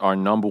 which our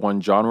number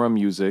one genre of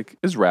music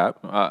is rap.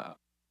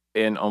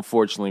 And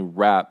unfortunately,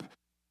 rap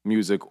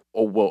music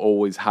will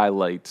always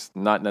highlight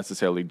not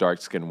necessarily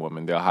dark-skinned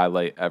women. They'll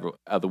highlight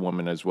other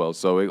women as well.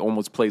 So it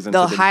almost plays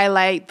into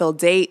highlight, they'll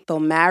date, they'll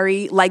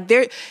marry. Like,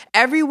 they're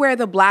everywhere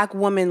the black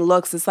woman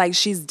looks, it's like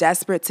she's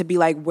desperate to be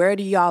like, where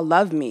do y'all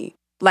love me?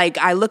 Like,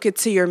 I look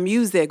into your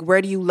music, where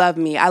do you love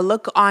me? I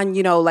look on,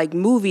 like,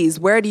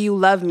 movies, where do you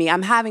love me?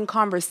 I'm having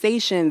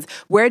conversations,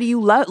 where do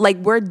you love? Like,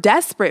 we're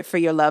desperate for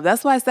your love.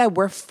 That's why I said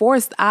we're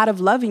forced out of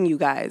loving you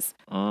guys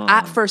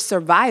for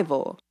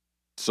survival.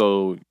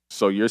 So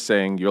you're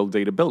saying you'll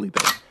date a Billy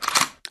then?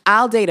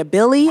 I'll date a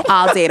Billy.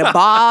 I'll date a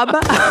Bob.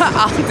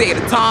 I'll date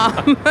a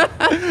Tom.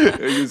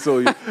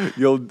 So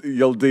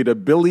you'll date a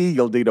Billy.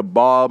 You'll date a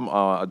Bob,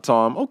 a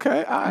Tom.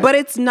 Okay, but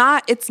it's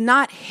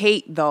not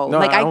hate though. No,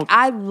 like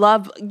I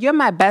love. You're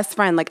my best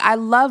friend. Like, I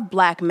love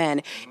black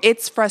men.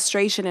 It's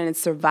frustration and it's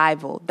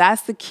survival.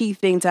 That's the key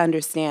thing to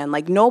understand.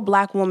 Like, no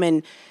black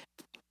woman,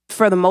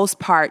 for the most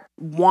part,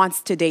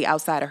 wants to date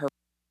outside of her.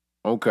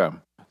 Okay,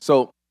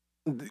 so.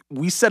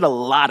 We said a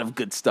lot of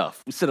good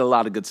stuff.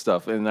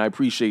 And I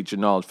appreciate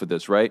your knowledge for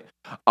this, right?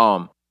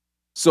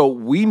 So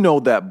we know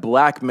that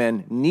black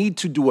men need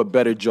to do a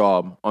better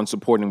job on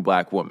supporting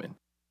black women.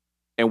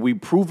 And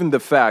we've proven the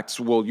facts.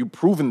 Well, you've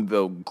proven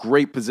the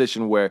great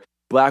position where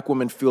black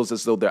women feels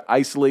as though they're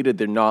isolated,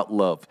 they're not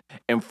loved.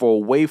 And for a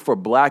way for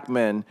black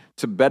men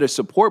to better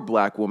support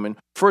black women,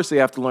 first they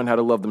have to learn how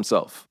to love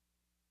themselves.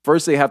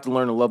 First, they have to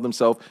learn to love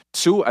themselves.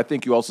 Two, I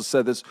think you also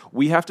said this,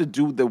 we have to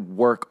do the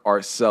work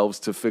ourselves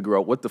to figure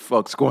out what the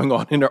fuck's going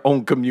on in our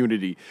own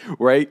community,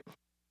 right?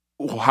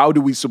 how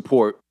do we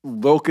support,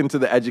 look into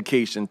the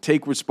education,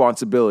 take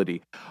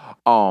responsibility.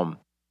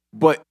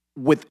 But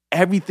with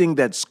everything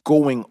that's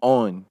going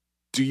on,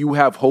 do you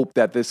have hope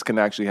that this can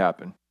actually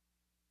happen?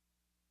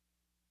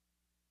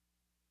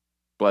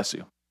 Bless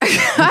you.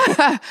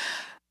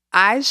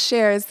 I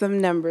shared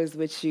some numbers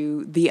with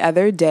you the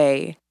other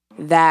day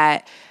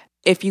that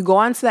if you go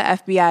onto the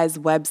FBI's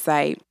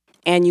website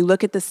and you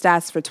look at the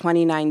stats for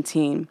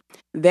 2019,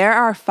 there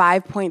are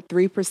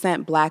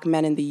 5.3% black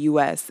men in the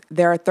U.S.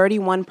 There are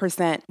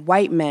 31%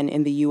 white men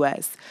in the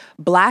U.S.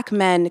 Black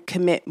men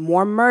commit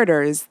more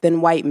murders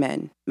than white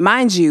men.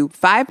 Mind you,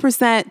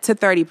 5% to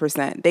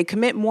 30%. They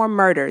commit more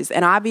murders.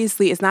 And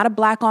obviously, it's not a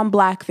black on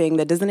black thing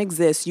that doesn't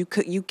exist. You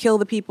kill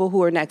the people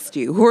who are next to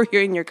you, who are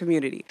here in your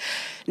community.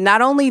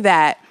 Not only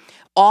that,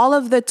 all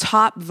of the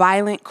top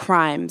violent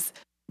crimes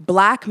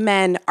black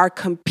men are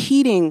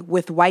competing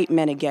with white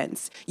men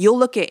against. You'll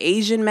look at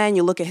Asian men,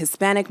 you'll look at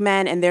Hispanic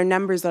men, and their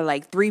numbers are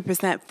like 3%,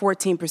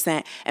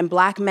 14%, and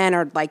black men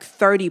are like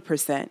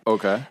 30%.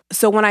 Okay.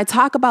 So when I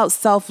talk about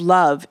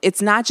self-love,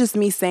 it's not just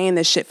me saying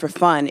this shit for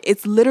fun.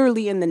 It's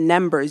literally in the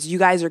numbers. You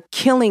guys are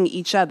killing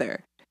each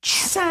other.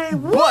 Say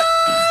what?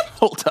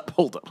 Hold up.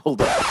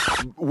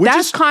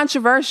 That's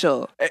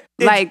controversial.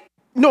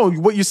 No,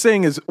 what you're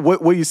saying is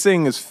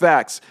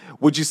facts.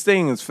 What you're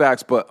saying is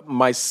facts, but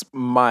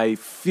my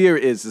fear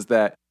is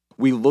that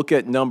we look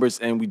at numbers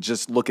and we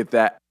just look at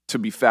that to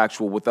be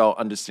factual without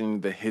understanding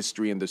the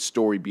history and the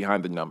story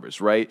behind the numbers,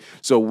 right?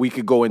 So we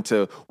could go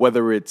into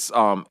whether it's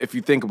if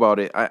you think about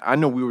it, I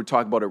know we were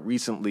talking about it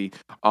recently,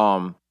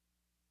 when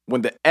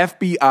the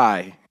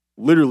FBI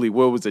literally,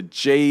 what was it,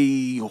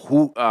 J.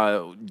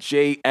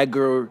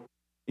 Edgar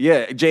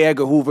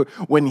Hoover,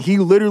 when he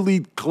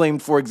literally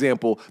claimed, for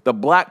example, the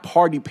Black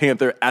Party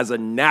Panther as a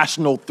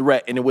national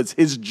threat, and it was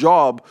his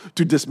job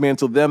to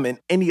dismantle them and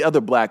any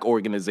other black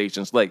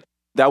organizations. Like,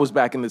 that was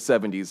back in the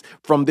 70s.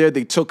 From there,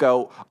 they took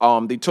out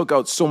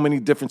so many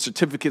different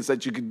certificates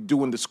that you could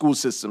do in the school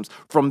systems.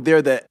 From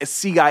there, the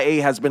CIA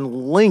has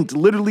been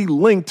literally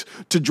linked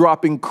to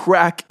dropping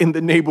crack in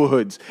the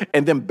neighborhoods.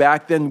 And then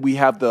back then, we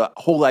have the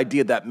whole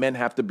idea that men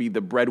have to be the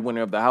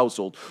breadwinner of the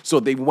household. So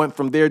they went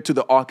from there to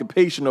the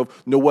occupation of,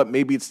 you know what,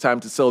 maybe it's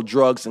time to sell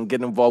drugs and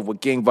get involved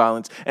with gang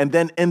violence. And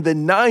then in the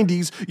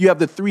 90s, you have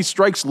the 3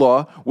 Strikes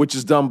Law, which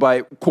is done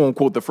by, quote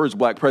unquote, the first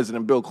black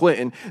president, Bill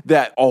Clinton,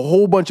 that a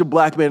whole bunch of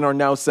black men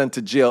are now sent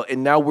to jail,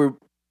 and now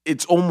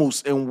it's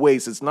almost in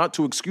ways, it's not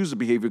to excuse the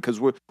behavior because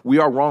we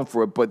are wrong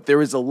for it, but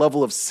there is a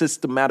level of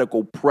systematic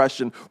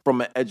oppression from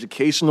an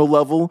educational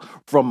level,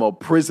 from a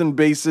prison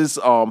basis,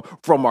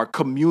 from our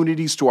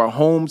communities to our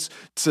homes,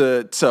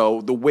 to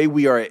the way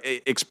we are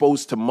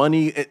exposed to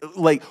money,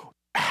 like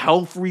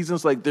health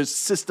reasons. Like, there's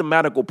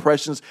systematic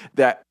oppressions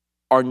that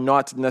are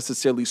not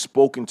necessarily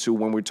spoken to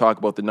when we talk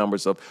about the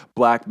numbers of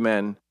black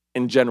men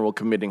in general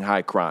committing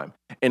high crime.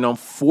 And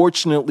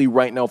unfortunately,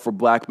 right now for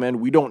black men,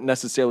 we don't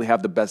necessarily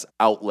have the best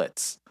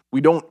outlets.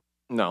 Let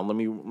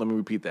me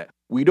repeat that.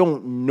 We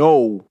don't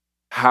know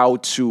how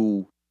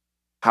to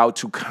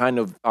kind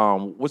of,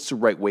 what's the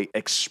right way,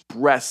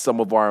 express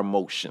some of our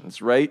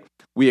emotions, right?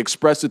 We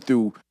express it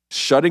through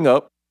shutting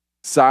up,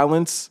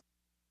 silence,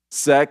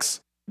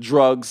 sex,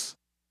 drugs,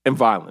 and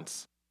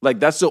violence. Like,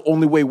 that's the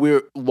only way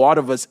a lot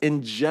of us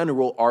in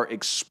general are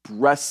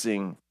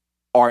expressing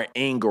our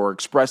anger or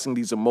expressing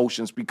these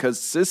emotions,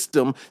 because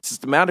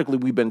systematically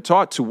we've been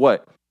taught to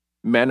what?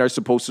 Men are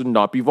supposed to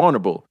not be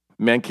vulnerable.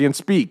 Men can't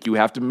speak. You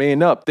have to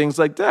man up. Things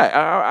like that.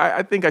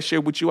 I think I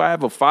shared with you, I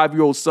have a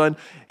 5-year-old son.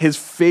 His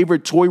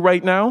favorite toy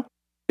right now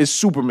is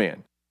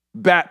Superman,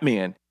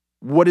 Batman.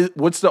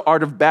 What's the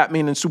art of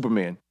Batman and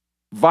Superman?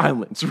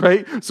 Violence,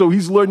 right? So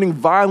he's learning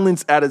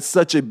violence at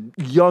such a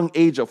young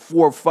age of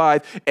 4 or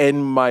 5.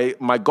 And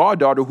my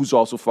goddaughter, who's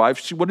also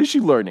 5, what is she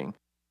learning?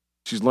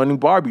 She's learning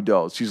Barbie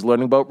dolls. She's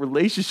learning about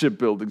relationship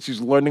building. She's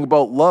learning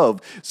about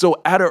love.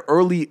 So at an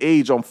early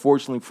age,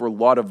 unfortunately, for a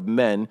lot of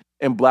men,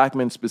 and black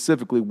men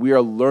specifically, we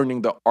are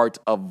learning the art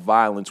of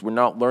violence. We're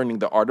not learning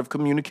the art of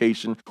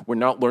communication. We're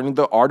not learning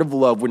the art of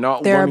love. We're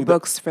not There learning are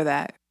books for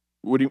that.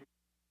 What do you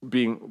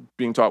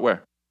being taught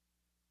where?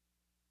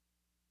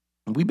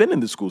 We've been in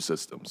the school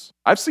systems.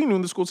 I've seen you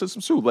in the school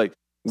systems too. Like,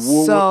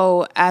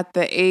 so at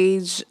the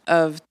age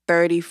of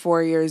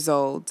 34 years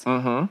old,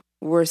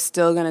 we're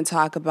still going to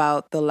talk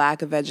about the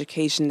lack of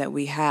education that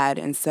we had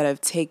instead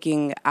of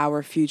taking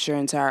our future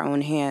into our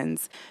own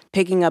hands,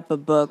 picking up a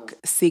book,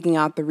 seeking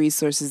out the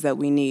resources that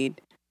we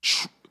need.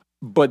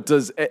 But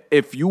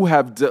if you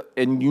have,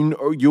 and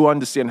you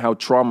understand how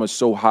trauma is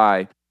so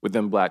high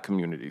within black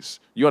communities,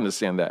 you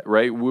understand that,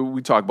 right?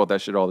 We talk about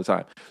that shit all the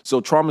time.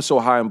 So trauma is so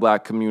high in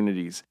black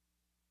communities.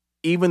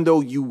 Even though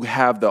you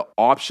have the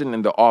option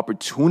and the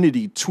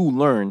opportunity to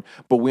learn,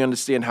 but we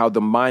understand how the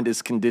mind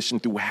is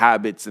conditioned through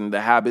habits, and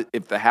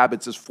if the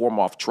habits is formed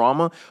off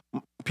trauma,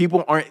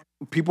 people aren't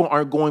people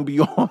aren't going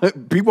beyond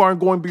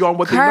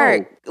what they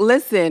know.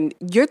 Listen,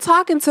 you're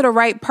talking to the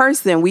right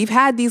person. We've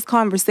had these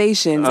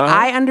conversations.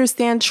 I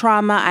understand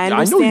trauma. I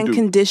understand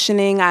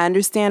conditioning. I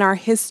understand our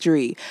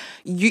history.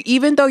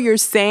 Even though you're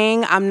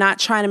saying I'm not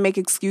trying to make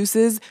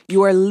excuses,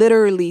 you are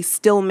literally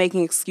still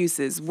making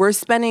excuses. We're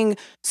spending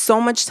so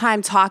much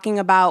time talking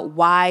about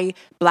why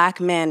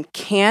Black men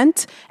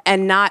can't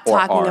and not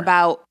talking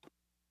about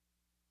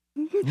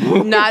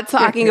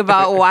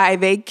why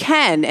they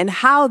can and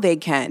how they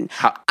can.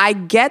 I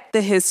get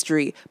the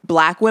history.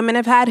 Black women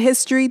have had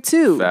history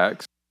too.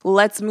 Facts.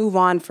 Let's move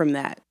on from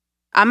that.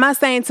 I'm not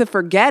saying to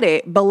forget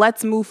it, but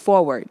let's move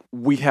forward.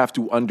 We have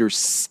to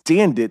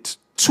understand it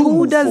to Who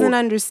move doesn't forward.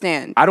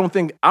 understand? I don't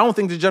think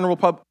the general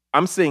public.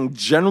 I'm saying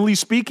generally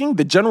speaking,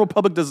 the general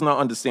public does not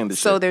understand this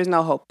shit. So there's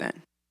no hope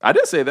then. I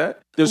didn't say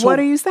that. There's What hope.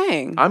 are you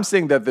saying? I'm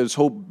saying that there's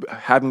hope.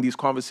 Having these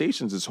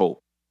conversations is hope.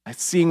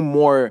 Seeing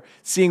more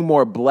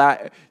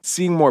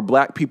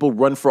black people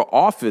run for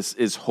office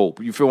is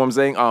hope. You feel what I'm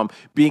saying?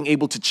 Being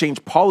able to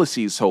change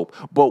policy is hope.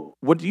 But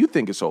what do you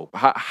think is hope?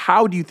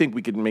 How do you think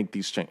we can make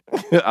these changes?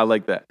 I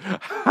like that.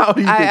 How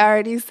do you think? I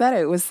already said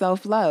it was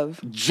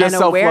self-love. Just and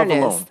self-love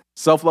awareness. alone.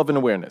 Self-love and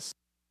awareness.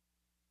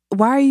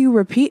 Why are you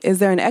repeat? Is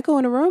there an echo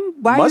in the room?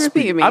 Why are you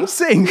repeating me? I'm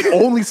saying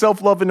only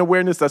self-love and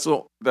awareness. That's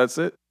all. That's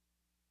it.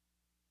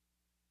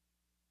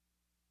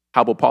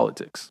 How about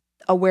politics?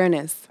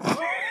 Awareness.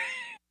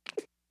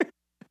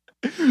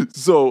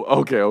 So,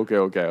 okay.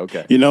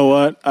 You know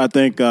what? I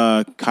think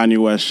Kanye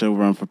West should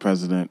run for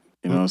president.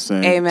 You know what I'm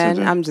saying? Amen.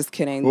 I'm just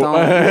kidding. Don't.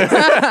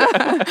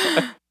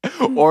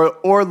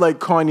 or like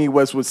Kanye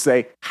West would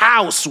say,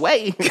 "How,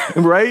 Sway?"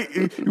 Right?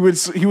 He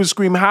would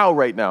scream "How"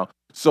 right now.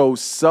 So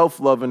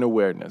self-love and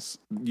awareness.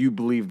 You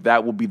believe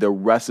that will be the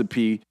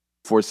recipe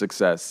for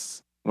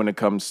success when it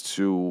comes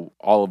to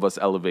all of us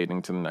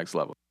elevating to the next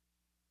level.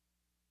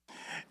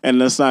 And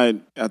let's not.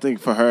 I think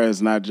for her,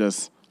 it's not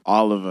just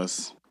all of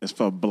us. It's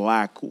for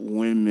Black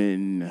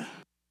women.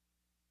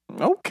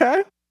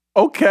 Okay.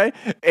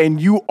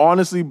 And you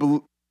honestly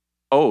believe?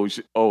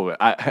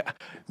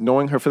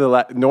 Knowing her for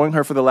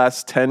the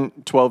last 10,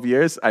 12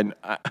 years,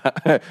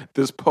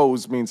 this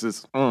pose means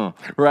it's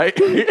right.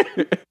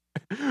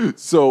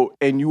 So,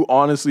 and you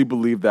honestly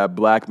believe that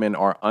Black men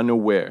are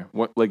unaware,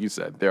 like you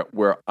said,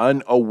 we're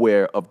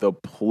unaware of the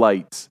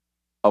plight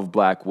of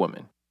Black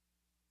women.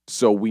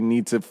 So we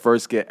need to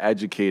first get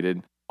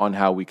educated on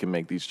how we can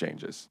make these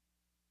changes.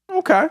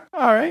 Okay.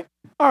 All right.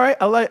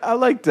 I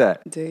like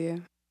that. Do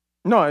you?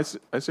 No,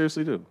 I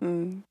seriously do.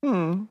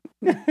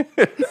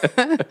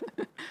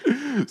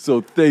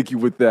 So thank you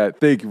with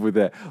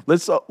that.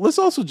 Let's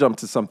also jump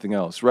to something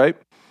else, right?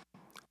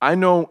 I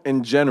know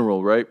in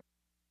general, right?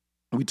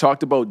 We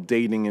talked about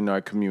dating in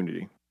our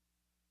community.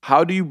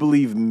 How do you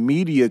believe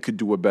media could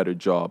do a better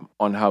job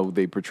on how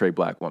they portray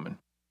Black women?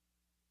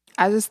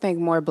 I just think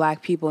more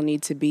Black people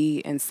need to be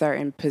in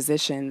certain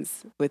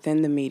positions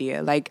within the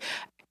media. Like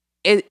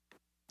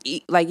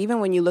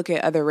even when you look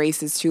at other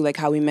races too, like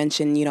how we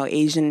mentioned,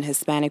 Asian and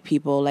Hispanic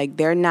people, like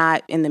they're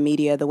not in the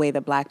media the way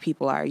that Black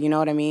people are. You know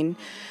what I mean?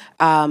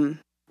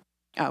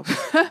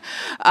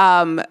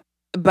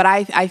 But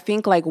I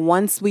think like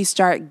once we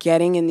start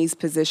getting in these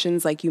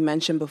positions, like you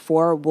mentioned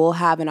before, we'll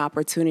have an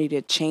opportunity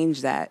to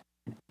change that.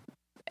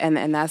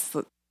 And that's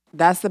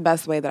the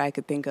best way that I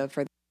could think of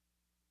for.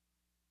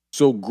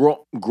 So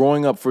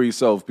growing up for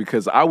yourself,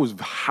 because I was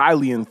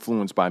highly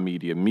influenced by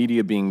media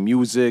being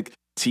music,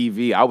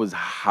 TV, I was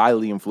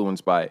highly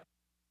influenced by it.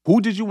 Who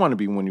did you want to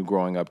be when you were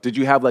growing up? Did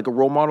you have like a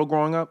role model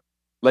growing up?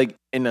 Like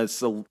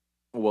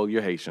well,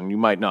 you're Haitian. You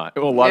might not.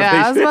 I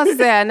was about to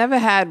say, I never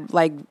had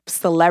like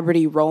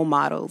celebrity role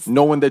models.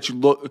 No one that you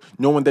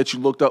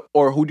looked up,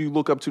 or who do you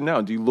look up to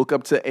now? Do you look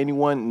up to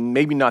anyone?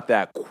 Maybe not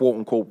that quote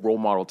unquote role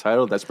model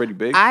title. That's pretty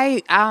big.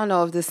 I don't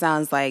know if this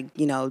sounds like,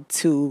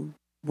 too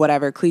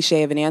whatever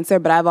cliche of an answer,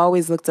 but I've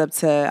always looked up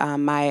to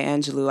Maya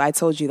Angelou. I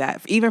told you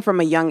that. Even from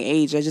a young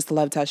age, I just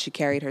loved how she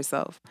carried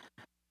herself.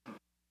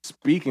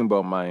 Speaking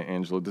about Maya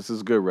Angelou, this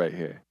is good right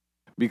here.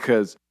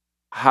 Because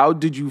how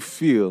did you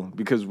feel?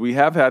 Because we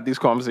have had these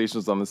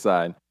conversations on the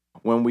side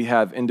when we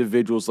have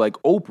individuals like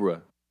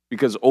Oprah,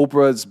 because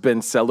Oprah's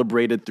been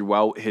celebrated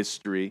throughout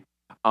history.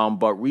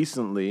 But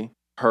recently,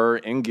 her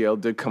and Gayle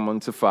did come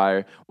onto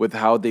fire with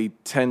how they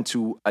tend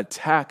to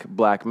attack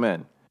Black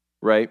men,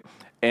 right?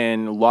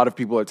 And a lot of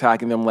people are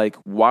attacking them like,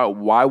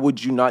 why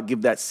would you not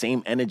give that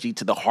same energy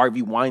to the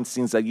Harvey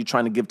Weinsteins that you're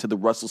trying to give to the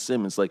Russell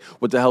Simmons? Like,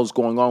 what the hell's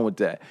going on with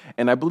that?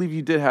 And I believe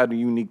you did have a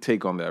unique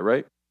take on that,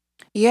 right?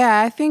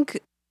 Yeah, I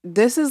think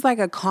this is like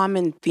a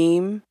common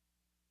theme.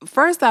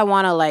 First, I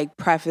want to like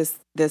preface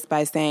this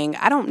by saying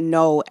I don't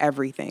know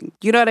everything.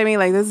 You know what I mean?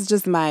 Like, this is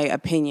just my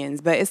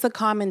opinions, but it's a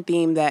common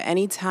theme that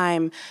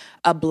anytime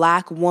a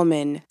Black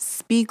woman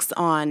speaks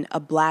on a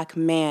Black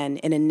man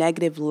in a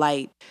negative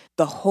light,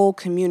 the whole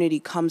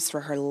community comes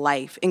for her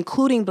life,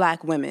 including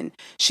Black women.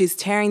 She's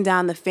tearing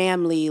down the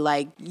family,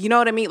 like, you know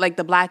what I mean? Like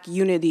the Black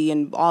unity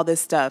and all this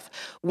stuff.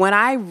 When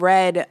I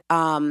read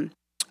Oprah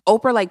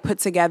Oprah like put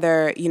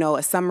together, you know,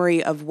 a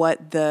summary of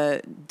what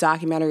the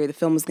documentary or the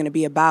film was going to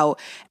be about.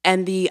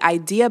 And the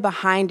idea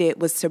behind it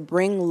was to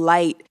bring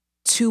light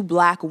to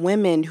Black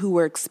women who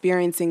were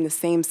experiencing the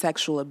same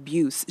sexual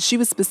abuse. She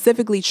was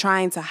specifically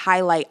trying to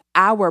highlight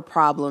our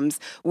problems,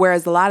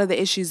 whereas a lot of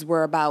the issues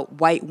were about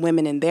white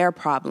women and their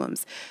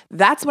problems.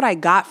 That's what I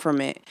got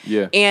from it.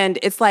 Yeah. And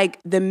it's like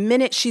the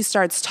minute she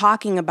starts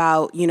talking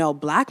about, you know,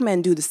 Black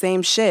men do the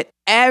same shit,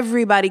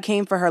 everybody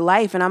came for her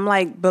life. And I'm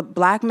like, but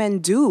Black men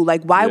do.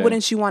 Like, why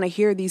wouldn't you want to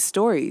hear these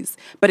stories?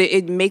 But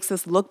it makes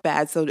us look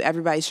bad, so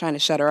everybody's trying to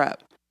shut her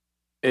up.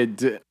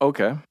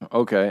 Okay.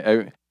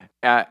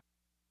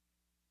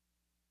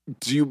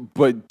 Do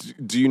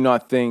you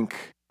not think,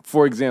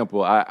 for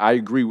example, I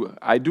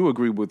do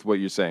agree with what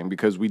you're saying,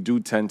 because we do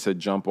tend to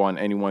jump on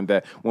anyone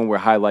that when we're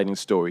highlighting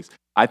stories.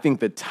 I think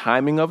the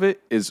timing of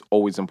it is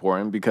always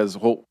important, because,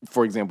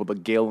 for example, the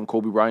Gayle and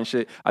Kobe Bryant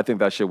shit, I think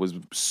that shit was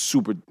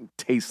super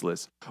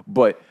tasteless.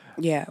 But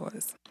yeah, it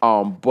was.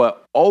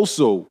 But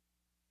also,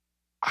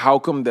 how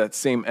come that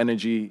same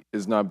energy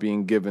is not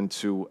being given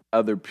to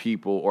other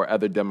people or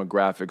other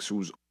demographics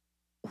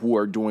who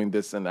are doing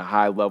this in a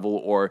high level,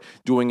 or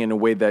doing it in a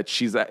way that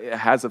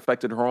has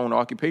affected her own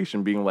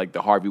occupation, being like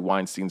the Harvey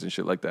Weinsteins and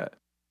shit like that?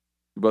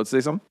 You about to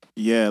say something?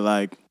 Yeah,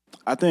 like,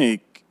 I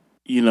think,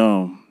 you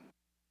know,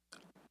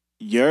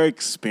 your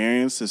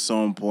experience is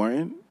so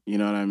important, you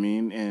know what I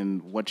mean?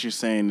 And what you're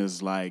saying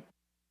is, like,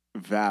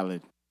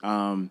 valid.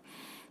 I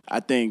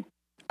think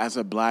as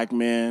a Black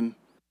man,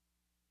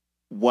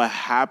 what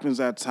happens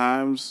at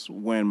times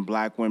when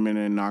Black women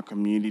in our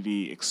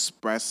community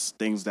express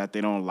things that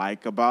they don't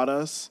like about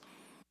us,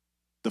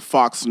 the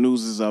Fox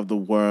Newses of the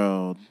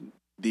world,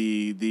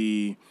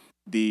 the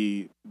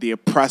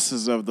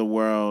oppressors of the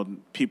world,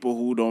 people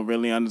who don't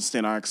really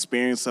understand our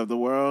experience of the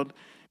world,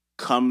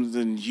 comes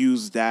and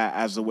use that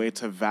as a way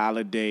to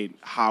validate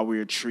how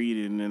we're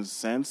treated in a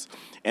sense.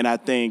 And I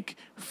think,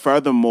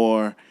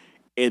 furthermore,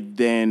 it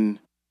then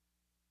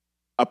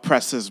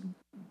oppresses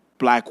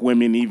Black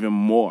women even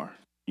more.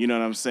 You know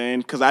what I'm saying?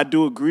 Because I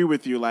do agree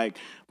with you. Like,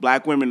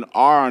 Black women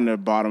are on the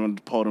bottom of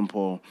the totem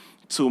pole.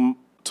 To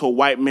a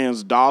white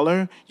man's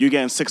dollar, you're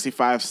getting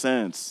 65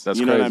 cents. That's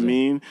you know crazy. what I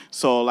mean?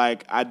 So,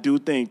 like, I do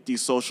think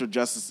these social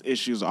justice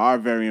issues are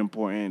very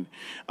important.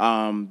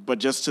 But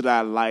just to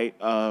that light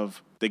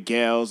of the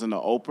Gayles and the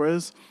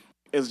Oprahs,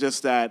 it's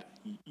just that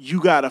you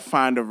got to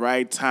find the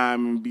right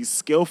time and be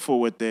skillful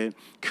with it.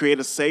 Create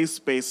a safe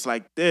space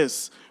like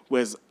this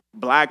with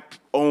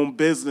Black-owned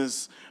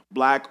business,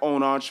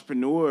 Black-owned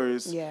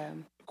entrepreneurs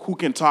who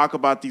can talk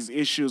about these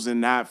issues and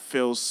not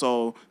feel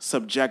so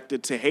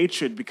subjected to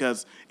hatred,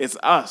 because it's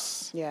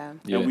us. Yeah.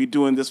 And we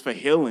doing this for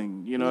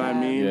healing. You know what I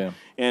mean? Yeah.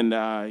 And,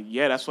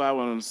 that's what I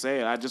want to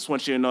say. I just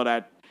want you to know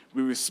that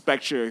we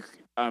respect your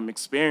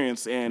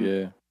experience.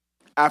 And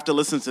after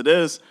listening to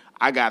this,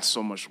 I got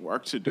so much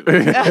work to do. You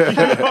know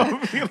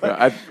what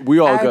I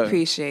mean? I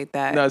appreciate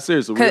that. No,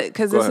 seriously.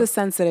 Because it's a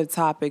sensitive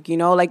topic, you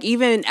know? Like,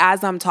 even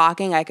as I'm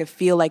talking, I could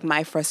feel, like,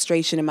 my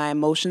frustration and my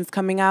emotions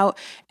coming out.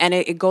 And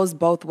it goes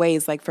both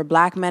ways. Like, for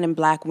Black men and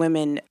Black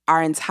women,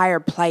 our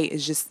entire plight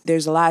is just,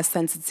 there's a lot of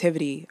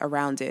sensitivity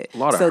around it. A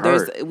lot of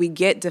hurt. We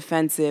get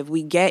defensive.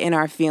 We get in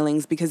our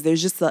feelings because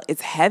there's just,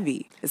 it's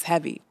heavy. It's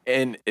heavy.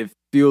 And it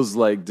feels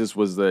like this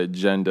was the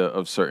agenda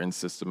of certain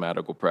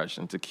systematic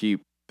oppression, to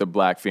keep the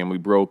Black family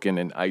broken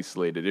and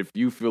isolated. If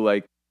you feel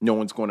like no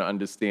one's going to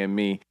understand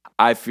me,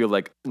 I feel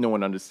like no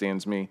one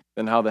understands me,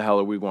 then how the hell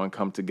are we going to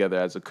come together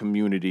as a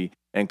community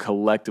and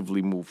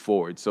collectively move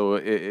forward? So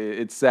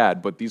it's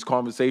sad, but these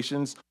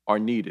conversations are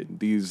needed.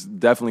 These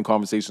definitely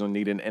conversations are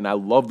needed. And I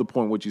love the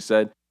point what you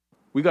said.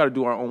 We got to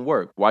do our own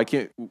work. Why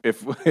can't,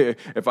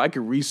 if I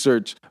could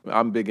research,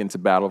 I'm big into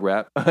battle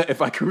rap.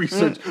 If I could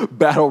research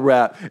battle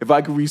rap, if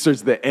I could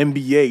research the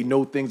NBA,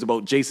 know things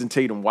about Jason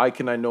Tatum, why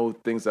can't I know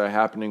things that are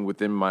happening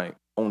within my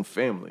own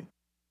family?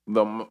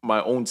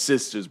 My own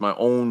sisters, my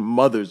own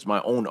mothers,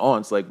 my own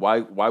aunts. Like,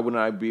 why wouldn't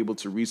I be able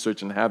to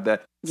research and have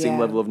that same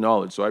level of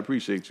knowledge? So I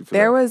appreciate you for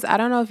that. I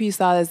don't know if you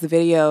saw this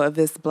video of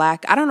this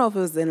Black, I don't know if it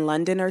was in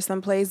London or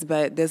someplace,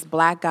 but this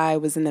Black guy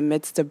was in the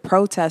midst of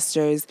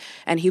protesters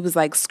and he was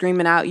like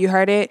screaming out. You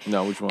heard it?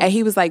 No, which one? And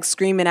he was like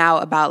screaming out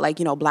about, like,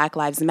 you know, Black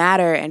Lives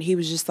Matter. And he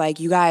was just like,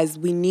 you guys,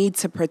 we need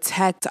to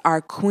protect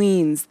our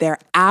queens. They're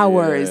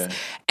ours. Yeah.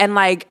 And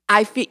like,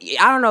 I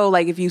don't know,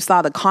 like, if you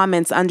saw the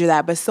comments under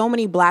that, but so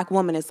many Black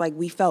women, it's like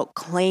we felt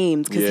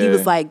claimed because he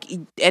was like,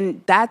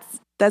 and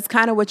that's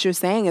kind of what you're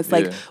saying. It's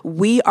like,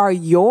 we are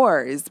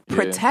yours.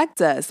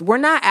 Protect us. We're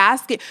not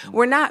asking.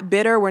 We're not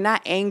bitter. We're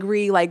not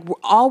angry. Like,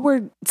 all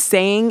we're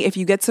saying, if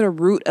you get to the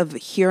root of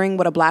hearing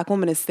what a Black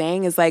woman is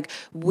saying, is like,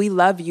 we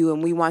love you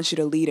and we want you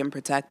to lead and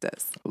protect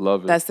us.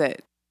 Love it. That's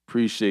it.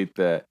 Appreciate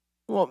that.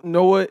 Well, you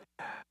know what?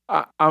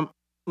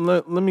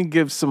 Let me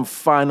give some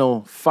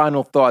final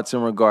thoughts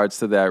in regards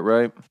to that,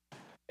 right?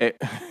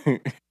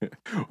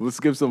 Let's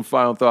give some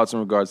final thoughts in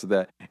regards to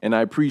that. And I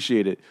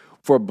appreciate it.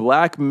 For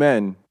Black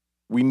men,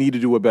 we need to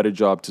do a better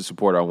job to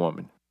support our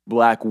women.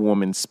 Black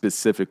woman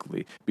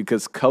specifically,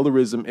 because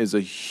colorism is a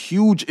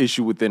huge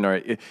issue within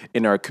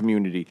our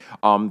community.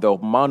 The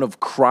amount of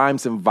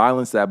crimes and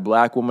violence that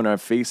Black women are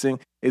facing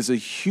is a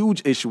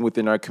huge issue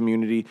within our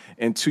community.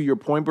 And to your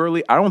point,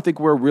 Burley, I don't think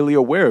we're really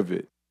aware of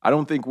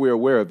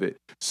it.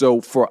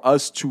 So for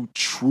us to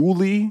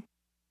truly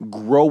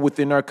grow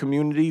within our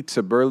community,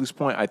 to Burley's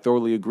point, I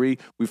thoroughly agree.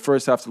 We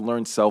first have to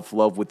learn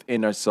self-love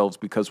within ourselves,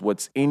 because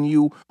what's in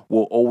you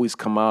will always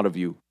come out of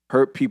you.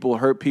 Hurt people.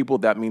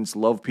 That means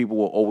love people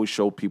will always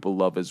show people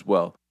love as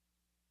well.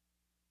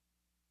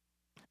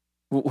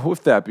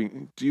 With that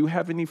being, do you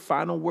have any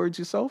final words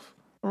yourself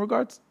in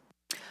regards?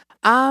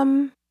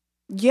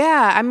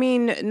 Yeah, I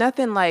mean,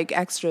 nothing like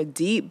extra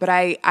deep, but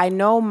I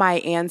know my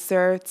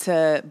answer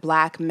to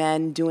Black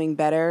men doing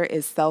better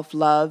is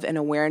self-love and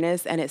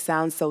awareness, and it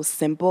sounds so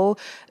simple,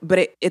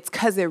 but it's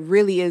because it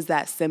really is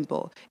that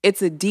simple.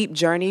 It's a deep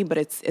journey, but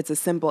it's a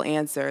simple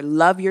answer.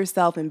 Love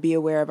yourself and be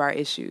aware of our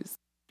issues.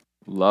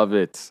 Love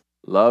it.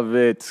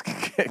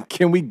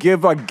 Can we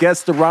give our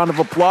guest a round of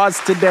applause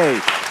today?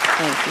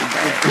 Thank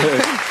you.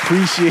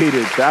 Appreciate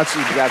it. That's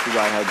exactly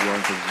why I had you on,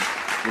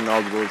 because you know I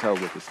was always held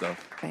with this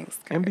stuff. Thanks,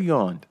 Kurt.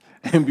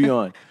 And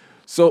beyond.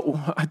 So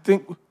I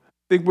think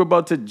we're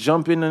about to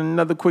jump in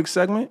another quick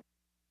segment.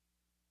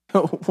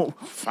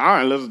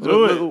 Fine, let's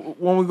do it.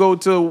 When we go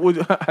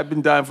to, I've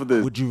been dying for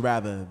this. Would you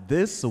rather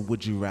this or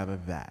would you rather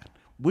that?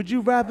 Would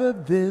you rather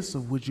this or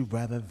would you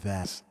rather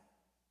that?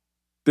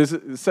 This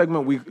is a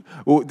segment we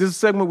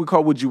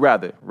call Would You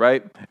Rather,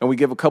 right? And we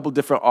give a couple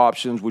different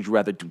options. Would you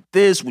rather do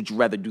this? Would you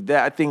rather do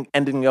that? I think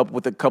ending up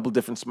with a couple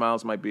different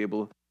smiles might be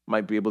able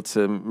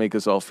to make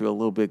us all feel a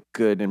little bit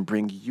good and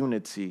bring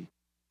unity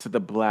to the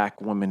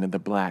Black woman and the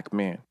Black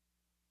man.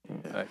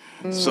 Right.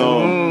 So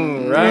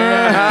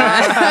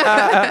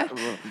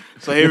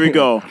here we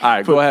go. All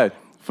right, go ahead.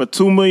 For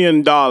 $2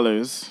 million,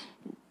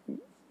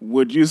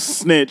 would you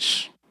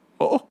snitch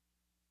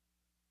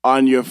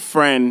on your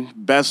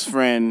best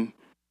friend,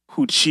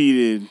 who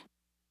cheated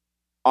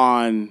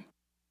on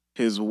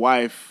his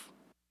wife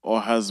or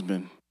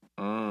husband?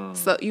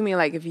 So you mean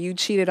like if you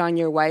cheated on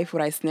your wife,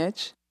 would I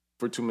snitch?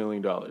 For $2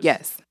 million.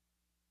 Yes.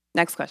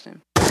 Next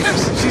question.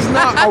 She's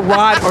not a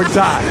ride or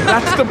die.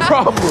 That's the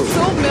problem.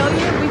 $2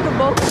 million, we could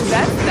both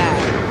invest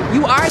that.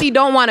 You already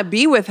don't want to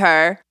be with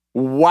her.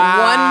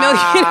 Wow.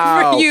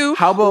 $1 million for you.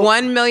 How about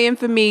 $1 million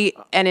for me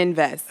and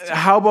invest?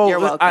 How about? You're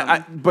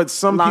welcome. But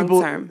some Long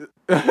people, term.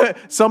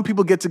 some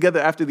people get together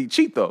after they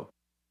cheat, though.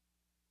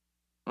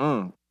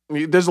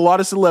 There's a lot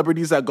of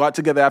celebrities that got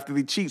together after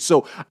they cheat.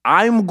 So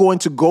I'm going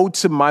to go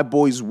to my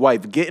boy's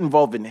wife, get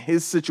involved in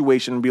his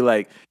situation, and be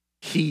like,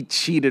 he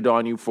cheated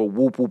on you for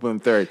whoop whoop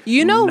and third.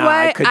 You know what?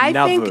 I could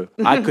never.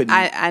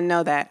 I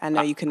know that. I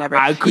know you could never.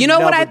 I could you know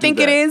what never I think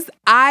do it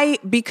that. is?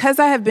 Because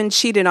I have been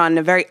cheated on in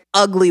a very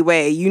ugly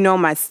way. You know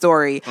my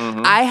story.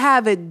 Mm-hmm. I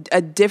have a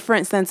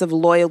different sense of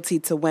loyalty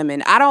to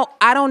women. I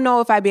don't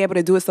know if I'd be able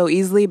to do it so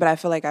easily, but I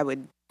feel like I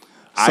would.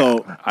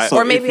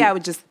 Or maybe I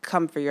would just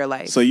come for your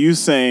life. So you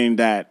saying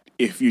that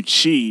if you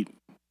cheat,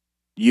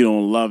 you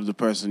don't love the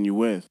person you're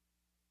with?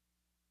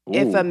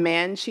 If a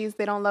man cheats,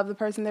 they don't love the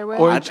person they're with.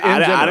 Or I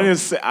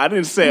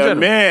didn't say a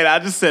man. I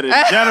just said in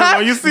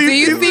general. You see? Do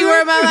you see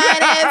where my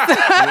line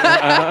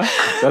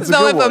is? That's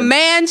So a if good a one.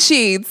 man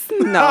cheats,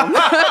 no.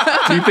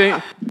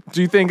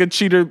 Do you think a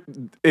cheater,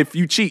 if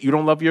you cheat, you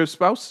don't love your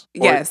spouse?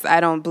 Or- Yes, I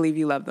don't believe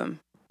you love them.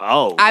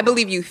 Oh. I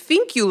believe you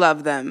think you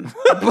love them,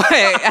 but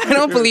I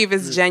don't believe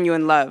it's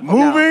genuine love. No.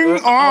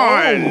 Moving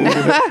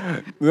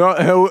on.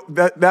 No,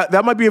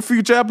 that might be a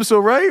future episode,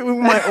 right? We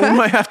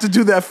might have to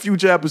do that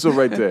future episode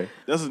right there.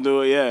 Let's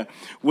do it, yeah.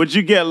 Would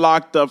you get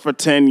locked up for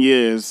 10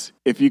 years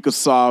if you could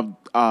solve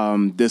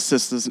this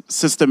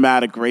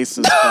systematic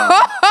racist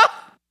problem?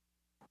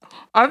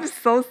 I'm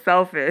so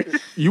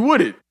selfish. You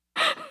wouldn't.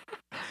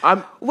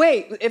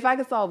 Wait, if I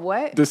could solve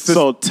what?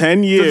 So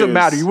 10 years. Doesn't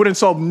matter. You wouldn't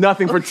solve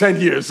nothing for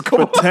 10 years. Come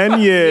For on. 10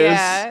 years.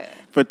 Yeah.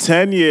 For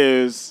 10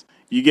 years,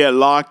 you get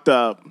locked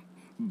up,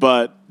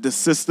 but the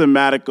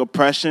systematic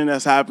oppression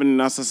that's happening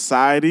in our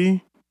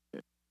society,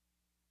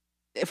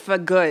 For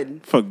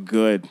good. for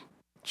good.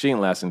 She ain't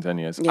lasting 10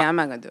 years. Yeah, I'm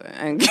not gonna do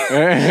it.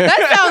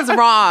 That sounds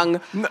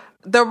wrong.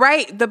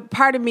 The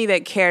part of me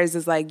that cares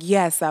is like,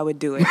 yes, I would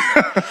do it.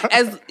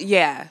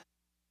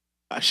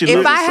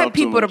 If I had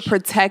people to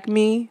protect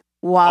me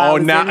while I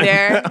was in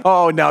there,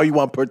 now you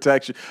want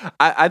protection.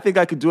 I think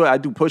I could do it. I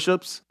do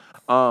push-ups.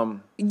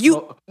 Hold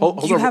you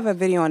on. have a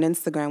video on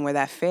Instagram where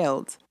that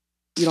failed.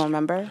 You don't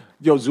remember?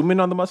 Yo, zoom in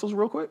on the muscles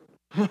real quick.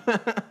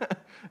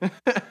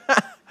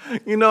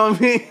 You know what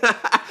I mean?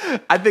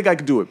 I think I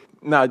could do it.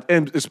 Now,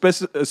 and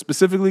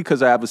specifically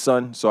because I have a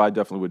son, so I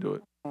definitely would do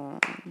it.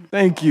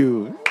 Thank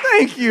you.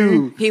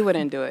 He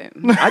wouldn't do it.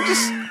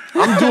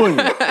 I'm doing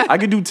it. I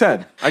could do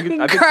 10.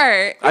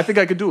 Kurt. I think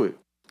I could do it.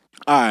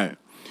 All right.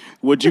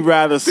 Would you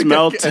rather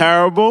smell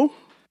terrible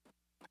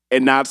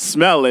and not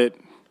smell it,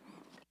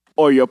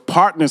 or your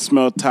partner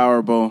smell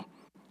terrible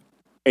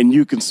and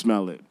you can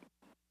smell it?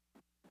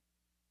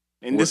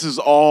 And this is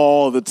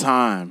all the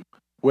time.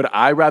 Would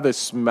I rather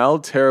smell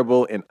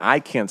terrible and I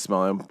can't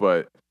smell him,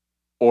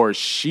 or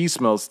she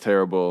smells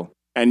terrible.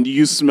 And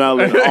you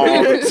smell it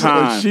all the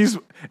time.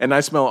 And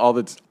I smell all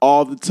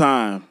the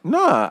time.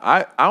 Nah,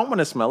 I don't want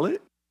to smell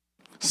it.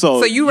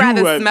 So you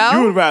rather smell?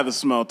 You would rather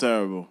smell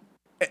terrible.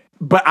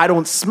 But I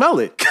don't smell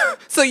it.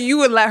 So you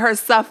would let her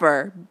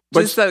suffer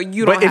so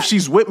you don't. But if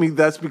she's with me,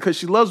 that's because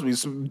she loves me.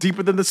 It's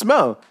deeper than the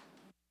smell.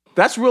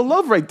 That's real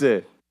love right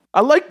there.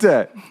 I like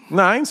that.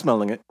 Nah, I ain't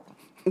smelling it.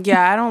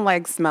 Yeah, I don't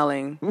like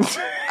smelling.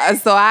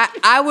 So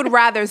I would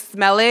rather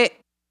smell it.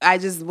 I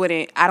just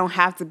wouldn't. I don't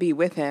have to be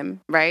with him,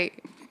 right?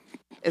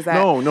 Is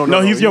that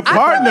No, he's your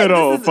partner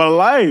though for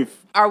life.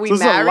 Are we married?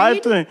 This is a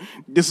life thing.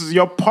 This is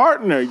your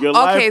partner, your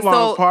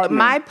lifelong partner.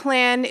 My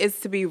plan is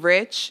to be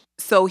rich.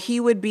 So he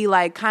would be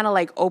like kind of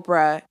like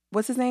Oprah.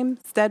 What's his name?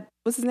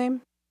 What's his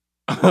name?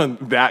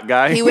 That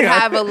guy. He would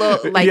have a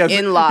little like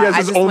in-law. He has I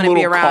his just own want to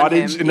be little around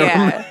cottage him.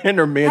 in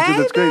her mansion.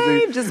 Hey, It's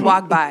crazy. babe, just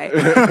walk by.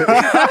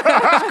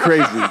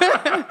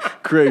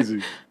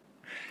 Crazy.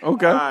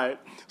 Okay. All right.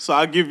 So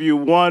I'll give you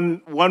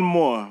one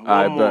more.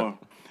 One more.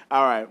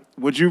 All right.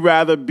 Would you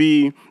rather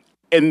be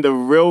in the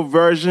real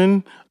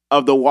version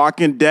of The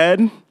Walking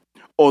Dead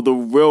or the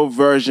real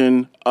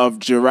version of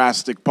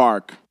Jurassic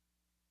Park?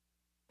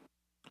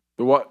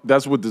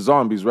 That's with the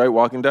zombies, right?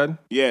 Walking Dead?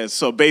 Yeah,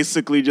 so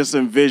basically just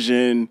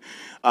envision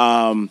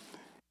dead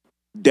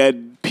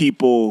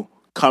people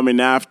coming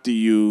after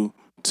you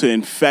to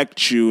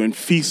infect you and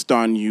feast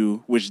on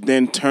you, which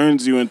then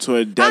turns you into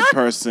a dead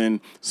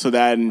person so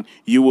that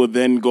you will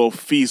then go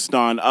feast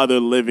on other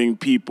living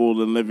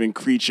people and living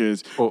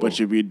creatures, but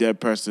you'll be a dead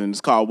person. It's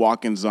called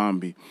Walking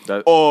Zombie.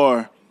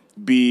 Or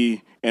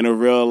be in a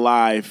real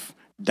life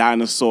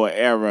dinosaur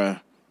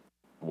era.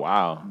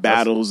 Wow.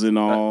 Battles and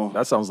all.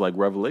 That sounds like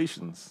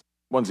Revelations.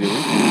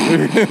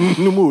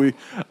 New movie.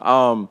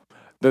 That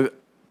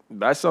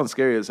sounds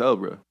scary as hell,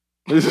 bro.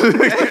 It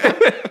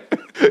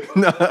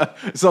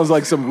sounds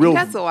like some real.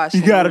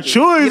 You got a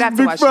choice,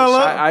 big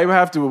fella. I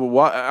have to.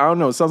 I don't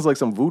know. It sounds like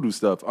some voodoo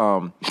stuff.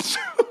 I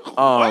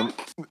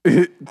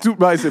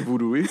said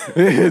voodoo.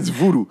 It's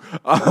voodoo.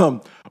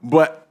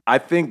 But I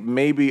think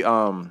maybe.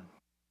 Oh,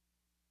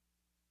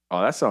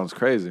 that sounds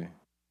crazy.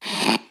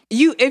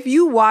 If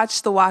you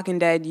watched The Walking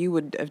Dead, you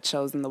would have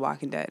chosen The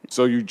Walking Dead.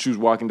 So you choose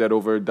Walking Dead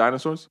over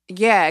dinosaurs?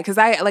 Yeah, because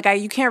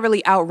you can't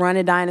really outrun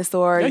a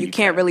dinosaur. Yeah, you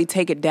can't really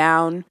take it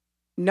down.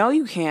 No,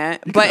 you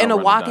can't. But in a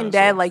Walking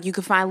Dead, like you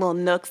could find little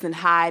nooks and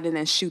hide and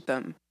then shoot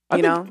them.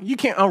 You know? You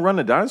can't outrun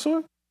a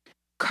dinosaur?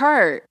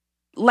 Kurt,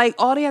 like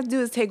all they have to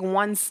do is take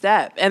one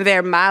step and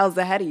they're miles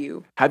ahead of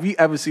you. Have you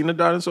ever seen a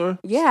dinosaur?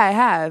 Yeah, I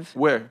have.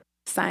 Where?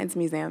 Science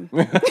Museum.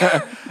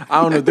 I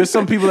don't know. There's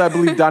some people that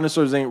believe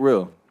dinosaurs ain't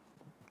real.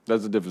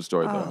 That's a different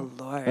story, though.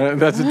 Oh, Lord.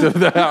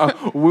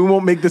 We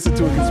won't make this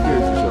into a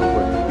conspiracy show,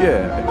 but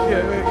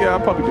yeah, I'll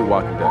probably do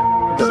Walking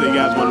Dead. So you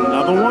guys want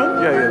another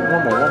one? Yeah,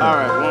 one more. All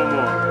right, one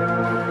more.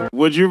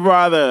 Would you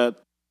rather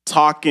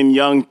talk in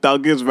Young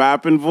Thug's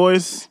rapping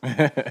voice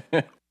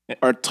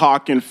or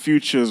talk in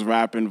Future's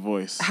rapping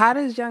voice? How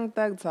does Young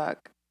Thug talk?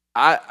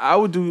 I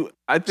would do,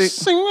 I think.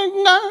 Sing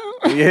now.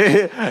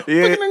 Yeah.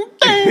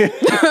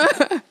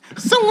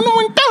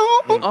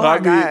 Oh my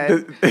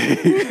God.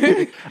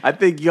 I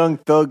think Young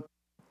Thug,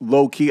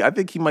 low key, I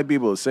think he might be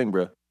able to sing,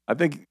 bro. I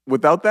think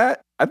without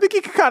that, I think he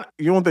could kind of,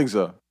 you don't think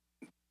so?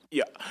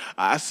 Yeah.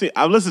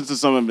 I've listened to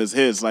some of his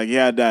hits. Like he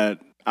had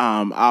that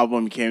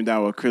album came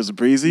down with Chris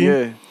Breezy.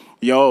 Yeah.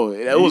 Yo,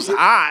 it was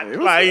hot.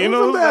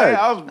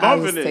 I was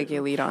bumping it. Take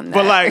your lead on that.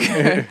 But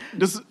like,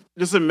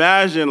 just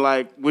imagine,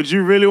 like, would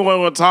you really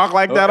want to talk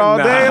like that all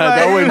day?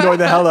 That would annoy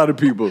the hell out of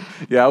people.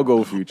 Yeah, I'll go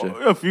with Future.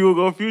 If you would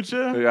go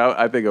Future? Yeah,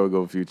 I think I would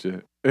go with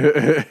Future. All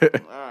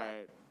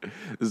right.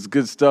 This is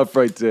good stuff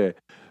right there.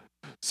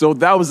 So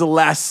that was the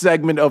last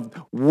segment of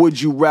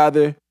Would You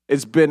Rather.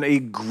 It's been a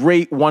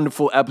great,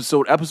 wonderful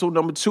episode. Episode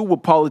number 2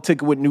 with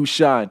Politicking with New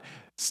Shine.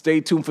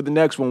 Stay tuned for the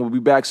next one. We'll be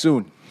back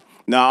soon.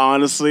 Now,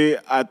 honestly,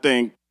 I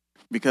think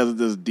because of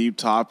this deep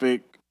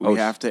topic, we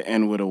have to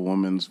end with a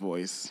woman's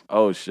voice.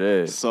 Oh,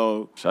 shit.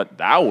 So, shut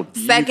down.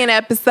 Second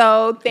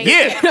episode. Thank you.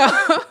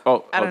 I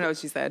don't know what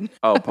she said.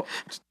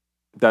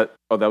 That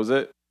was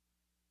it?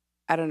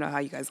 I don't know how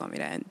you guys want me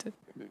to end.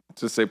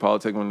 Just say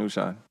Politicking with New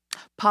Shine.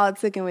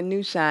 Politicking with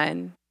New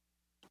Shine.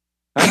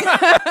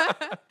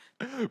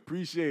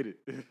 Appreciate it.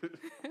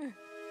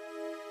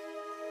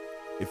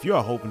 If you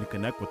are hoping to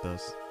connect with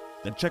us,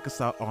 then check us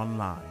out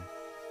online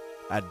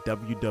at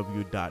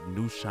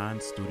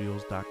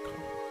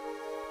www.newshinestudios.com.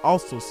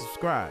 Also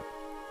subscribe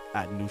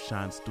at New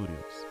Shine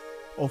Studios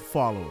or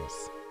follow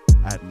us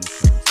at New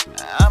Shine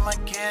Studios. I'ma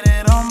get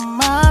it on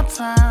my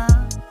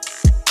time.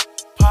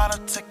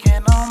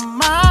 Politicking on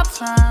my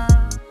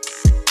time.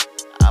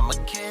 I'ma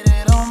get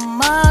it on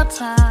my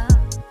time.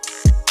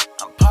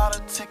 I'm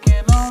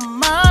politicking on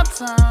my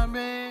time,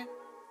 babe.